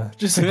 Giovanna.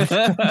 Just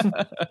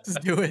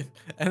Just do it.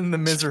 End the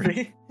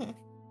misery.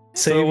 save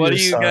So what your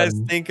do you guys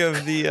son. think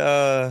of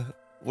the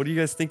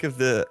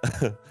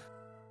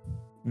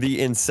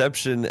the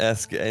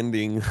Inception-esque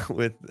ending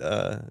with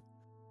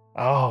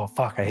Oh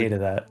fuck, I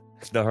hated that.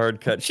 the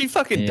hard cut? She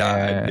fucking Yeah.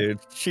 died, dude.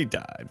 She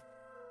died.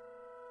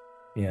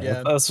 Yeah,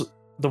 Yeah. that's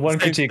the one Same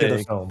critique of the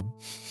thing. film.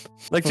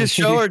 Like just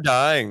show her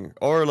dying,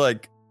 or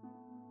like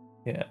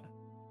Yeah.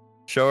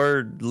 show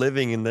her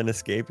living and then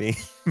escaping.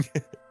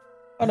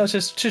 Oh no,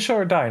 just show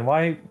her dying.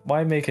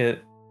 Why make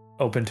it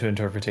open to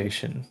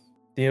interpretation?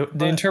 The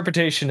But-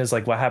 interpretation is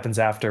like what happens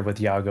after with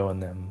Yago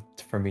and them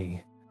for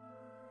me.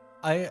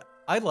 I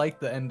like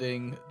the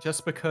ending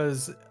just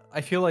because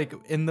I feel like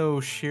in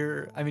those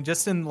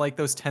just in like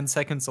those 10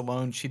 seconds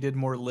alone, she did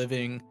more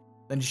living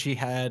than she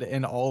had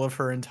in all of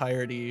her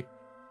entirety,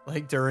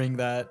 like during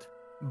that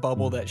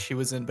bubble that she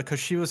was in, because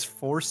she was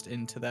forced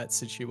into that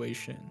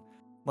situation.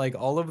 Like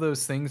all of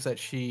those things that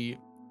she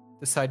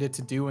decided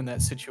to do in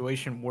that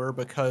situation were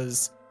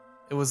because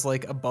it was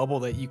like a bubble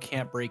that you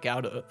can't break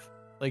out of.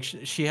 Like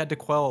she had to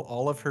quell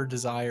all of her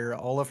desire,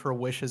 all of her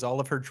wishes, all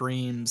of her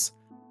dreams,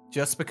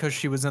 just because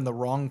she was in the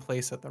wrong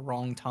place at the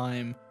wrong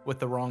time with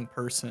the wrong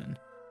person.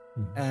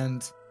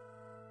 And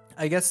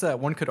I guess that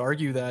one could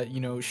argue that, you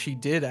know, she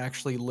did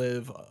actually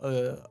live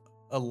a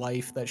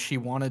life that she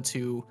wanted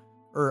to,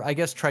 or I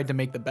guess tried to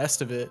make the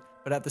best of it.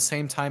 But at the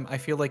same time, I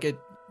feel like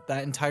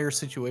that entire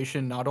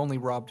situation not only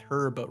robbed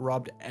her, but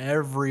robbed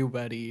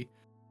everybody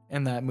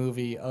in that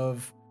movie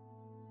of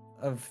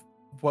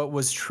what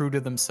was true to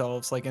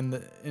themselves, like in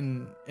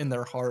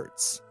their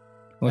hearts.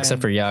 Well,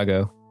 except for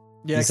Yago.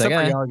 Yeah, He's except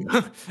like, for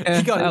Yago.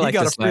 he got I like a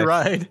this free life.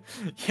 ride.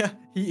 Yeah,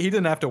 he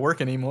didn't have to work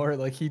anymore.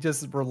 Like he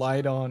just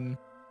relied on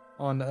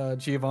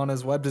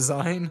Giovanna's web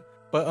design.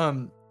 But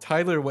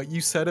Tyler, what you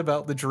said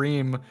about the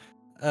dream,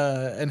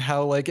 and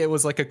how like it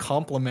was like a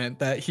compliment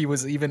that he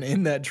was even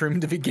in that dream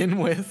to begin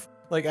with.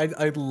 Like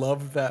I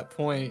love that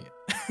point.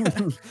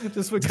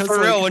 Just because For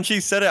like, real, when she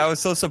said it, I was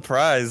so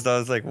surprised. I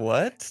was like,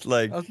 what?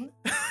 Like, I was-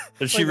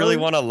 does she like, really really?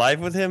 want a life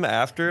with him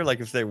after? Like,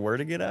 if they were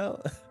to get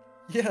out?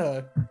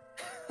 yeah.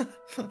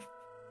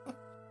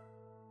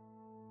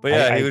 But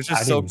yeah, he I was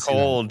just didn't so even see that.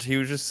 cold. He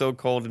was just so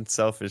cold and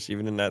selfish,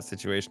 even in that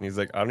situation. He's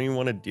like, I don't even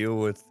want to deal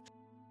with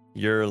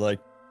your like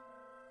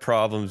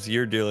problems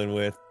you're dealing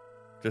with.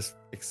 Just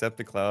accept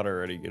the cloud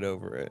already. Get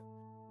over it.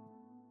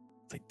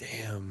 It's like,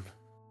 damn,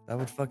 that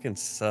would fucking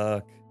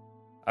suck.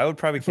 I would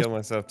probably kill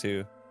myself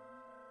too.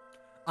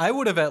 I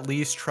would have at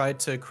least tried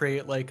to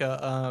create like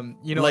a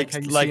you know, like how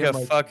you like see in,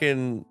 a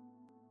fucking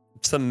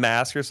some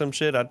mask or some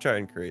shit. I'd try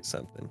and create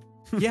something.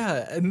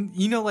 yeah, and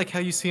you know, like how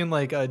you see in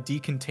like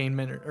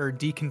decontainment or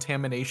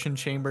decontamination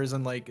chambers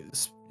and like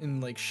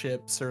in like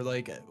ships or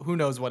like who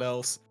knows what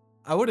else.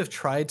 I would have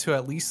tried to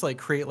at least like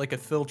create like a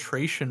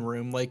filtration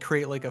room, like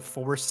create like a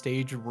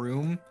 4-stage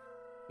room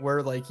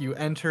where like you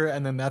enter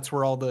and then that's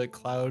where all the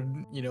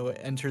cloud, you know,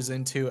 enters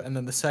into, and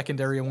then the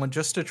secondary one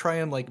just to try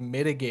and like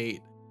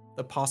mitigate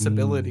the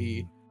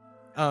possibility.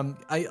 I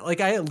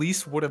at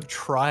least would have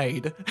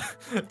tried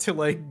to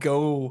like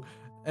go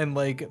and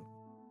like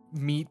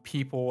meet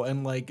people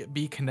and like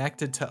be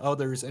connected to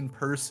others in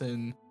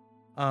person.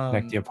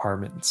 Connect the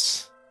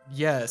apartments.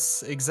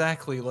 Yes,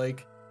 exactly.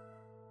 Like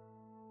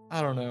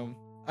I don't know.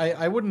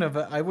 I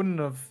wouldn't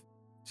have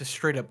just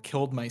straight up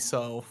killed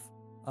myself.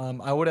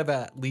 I would have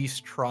at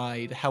least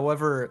tried.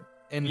 However,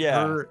 in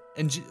Yeah. her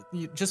and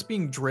just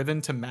being driven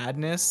to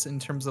madness in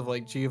terms of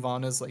like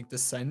Giovanna's like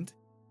descent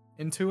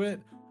into it,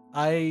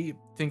 I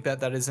think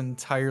that is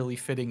entirely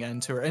fitting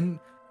end to her. And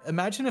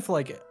imagine if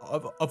like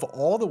of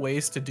all the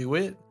ways to do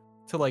it,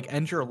 to like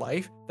end your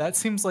life, that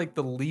seems like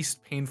the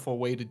least painful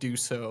way to do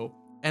so.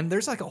 And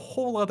there's like a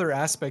whole other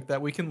aspect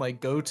that we can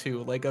like go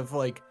to, like of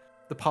like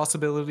the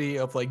possibility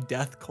of like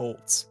death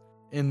cults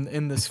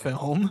in this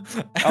film.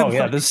 Oh And,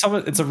 yeah, like, there's some.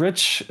 It's a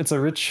rich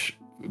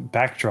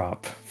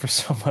backdrop for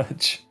so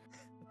much.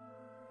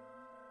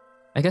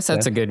 I guess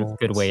that's a good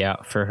Death way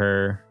out for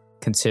her,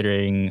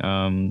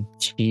 considering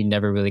she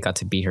never really got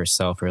to be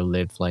herself or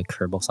live like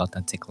her most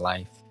authentic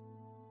life.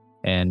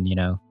 And, you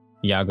know,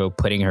 Yago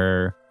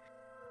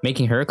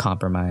making her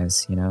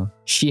compromise, you know,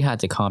 she had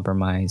to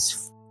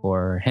compromise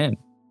for him.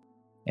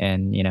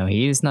 And, you know,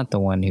 he's not the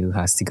one who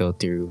has to go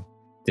through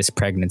this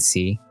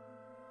pregnancy,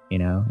 you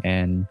know,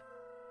 and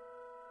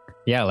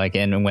yeah, like,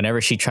 and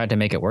whenever she tried to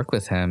make it work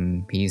with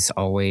him, he's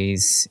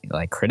always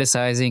like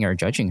criticizing or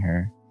judging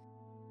her.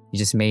 He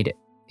just made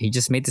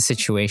the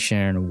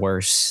situation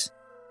worse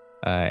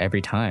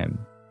every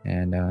time.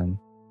 And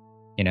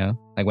You know,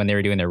 like when they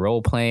were doing their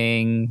role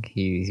playing,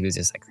 he was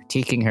just like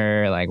critiquing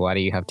her, like, why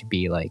do you have to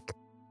be like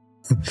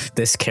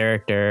this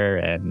character?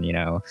 And you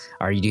know,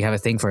 do you have a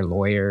thing for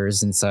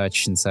lawyers and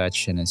such and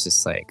such? And it's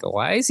just like,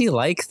 why is he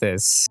like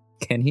this?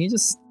 Can he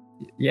just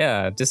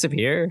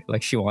disappear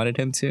like she wanted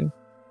him to?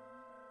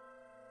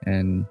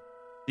 And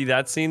See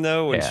that scene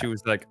though when Yeah. she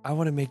was like, "I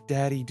want to make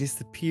Daddy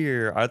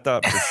disappear." I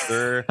thought for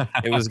sure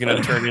it was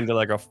gonna turn into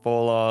like a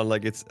full on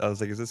like it's. I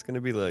was like, is this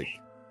gonna be like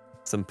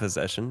some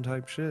possession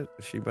type shit?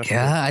 Is she about to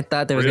yeah, I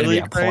thought there was gonna be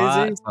really a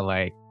plot crazy? to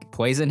like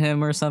poison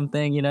him or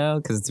something, you know,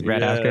 because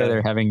right after Yeah.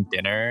 they're having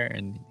dinner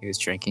and he was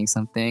drinking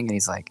something, and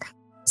he's like,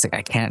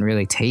 I can't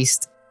really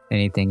taste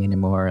anything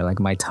anymore. Like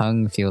my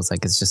tongue feels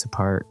like it's just a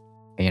part,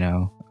 you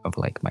know, of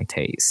like my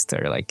taste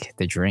or like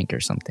the drink or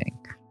something.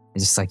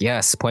 It's just like,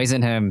 yes,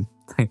 poison him.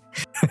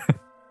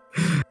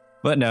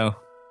 But no,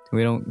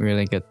 we don't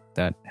really get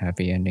that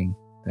happy ending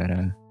that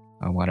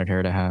I wanted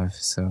her to have.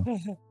 So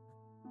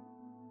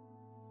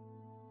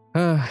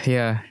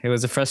yeah, it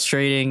was a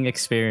frustrating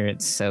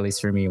experience, at least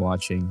for me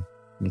watching,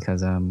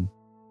 because I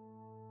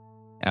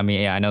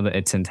mean, yeah, I know that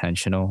it's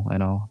intentional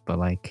and all, but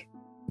like,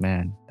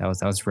 man, that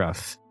was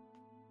rough.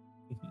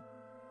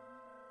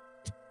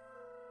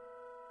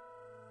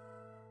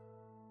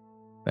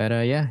 But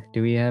yeah,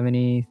 do we have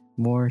any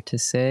more to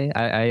say?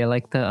 I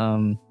like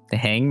the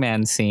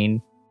hangman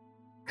scene.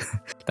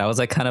 That was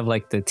like kind of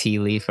like the tea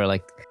leaf or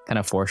like kind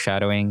of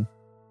foreshadowing.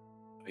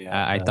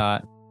 I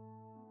thought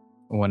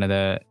one of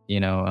the, you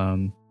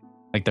know,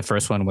 like the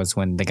first one was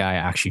when the guy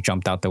actually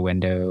jumped out the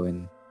window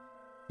and,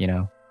 you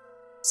know,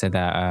 said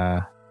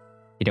that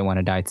he didn't want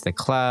to die to the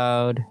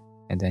cloud.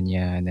 And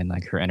then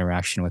like her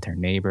interaction with her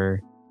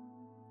neighbor,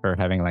 her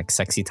having like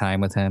sexy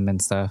time with him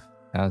and stuff.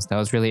 That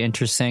was really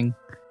interesting.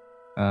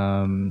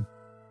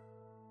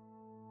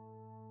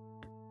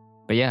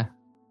 But yeah,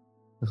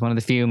 it was one of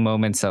the few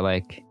moments that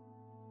like,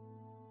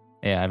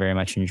 yeah, I very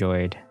much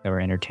enjoyed, that were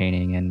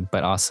entertaining,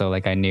 but also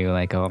like I knew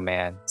like, oh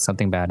man,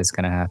 something bad is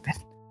gonna happen.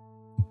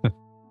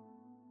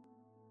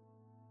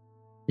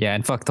 Yeah,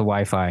 and fuck the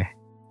Wi-Fi.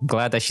 I'm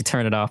glad that she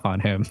turned it off on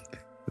him.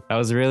 I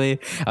was really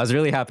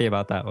happy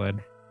about that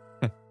one.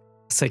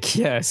 It's like,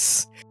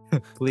 yes,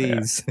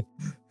 please.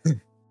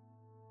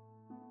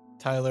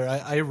 Tyler,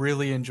 I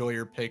really enjoy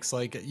your picks.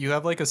 Like, you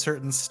have like a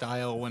certain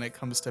style when it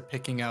comes to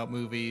picking out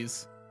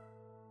movies,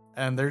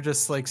 and they're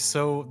just like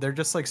so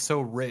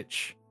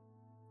rich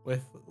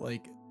with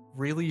like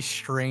really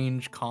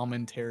strange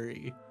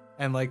commentary,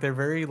 and like they're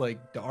very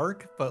like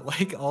dark, but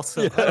like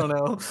also I don't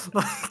know.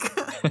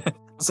 Like,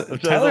 So,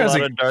 I've Tyler done a has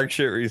lot a of dark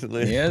shit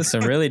recently. Yeah,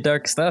 some really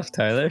dark stuff,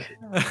 Tyler.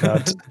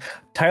 no,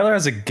 Tyler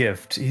has a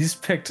gift. He's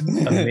picked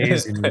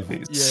amazing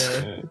movies.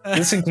 Yeah.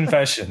 Missing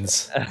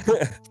Confessions.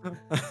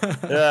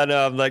 Yeah,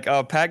 no, I'm like,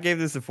 oh, Pat gave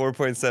this a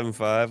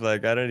 4.75.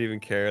 Like, I don't even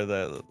care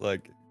that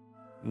like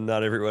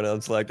not everyone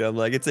else liked it. I'm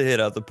like, it's a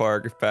hit out the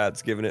park if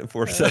Pat's giving it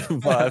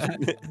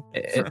 4.75.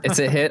 It's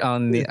a hit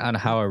on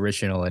how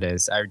original it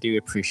is. I do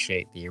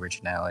appreciate the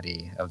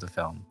originality of the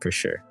film for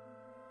sure.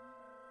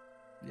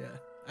 Yeah,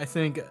 I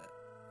think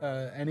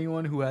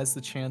anyone who has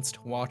the chance to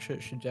watch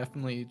it should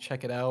definitely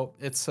check it out.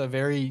 It's a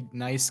very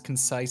nice,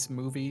 concise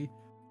movie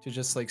to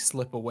just like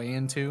slip away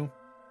into.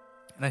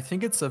 And I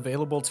think it's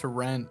available to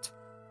rent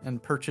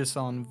and purchase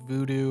on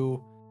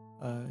Vudu,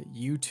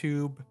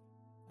 YouTube,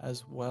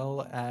 as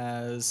well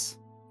as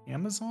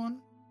Amazon,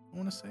 I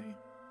want to say.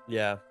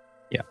 Yeah.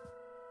 So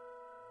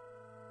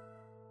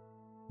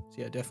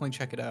yeah, definitely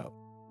check it out.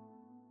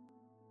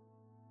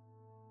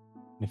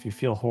 If you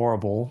feel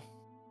horrible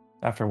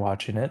after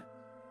watching it,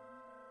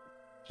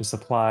 just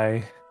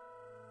apply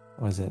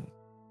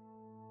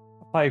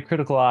a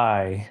critical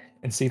eye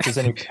and see if there's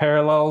any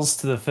parallels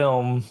to the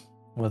film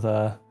with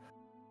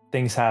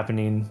things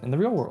happening in the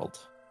real world.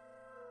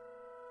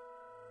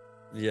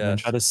 And Yeah. then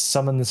try to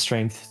summon the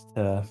strength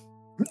to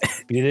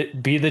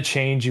be the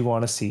change you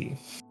want to see.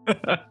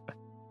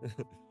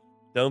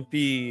 Don't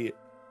be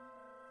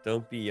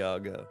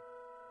Yago.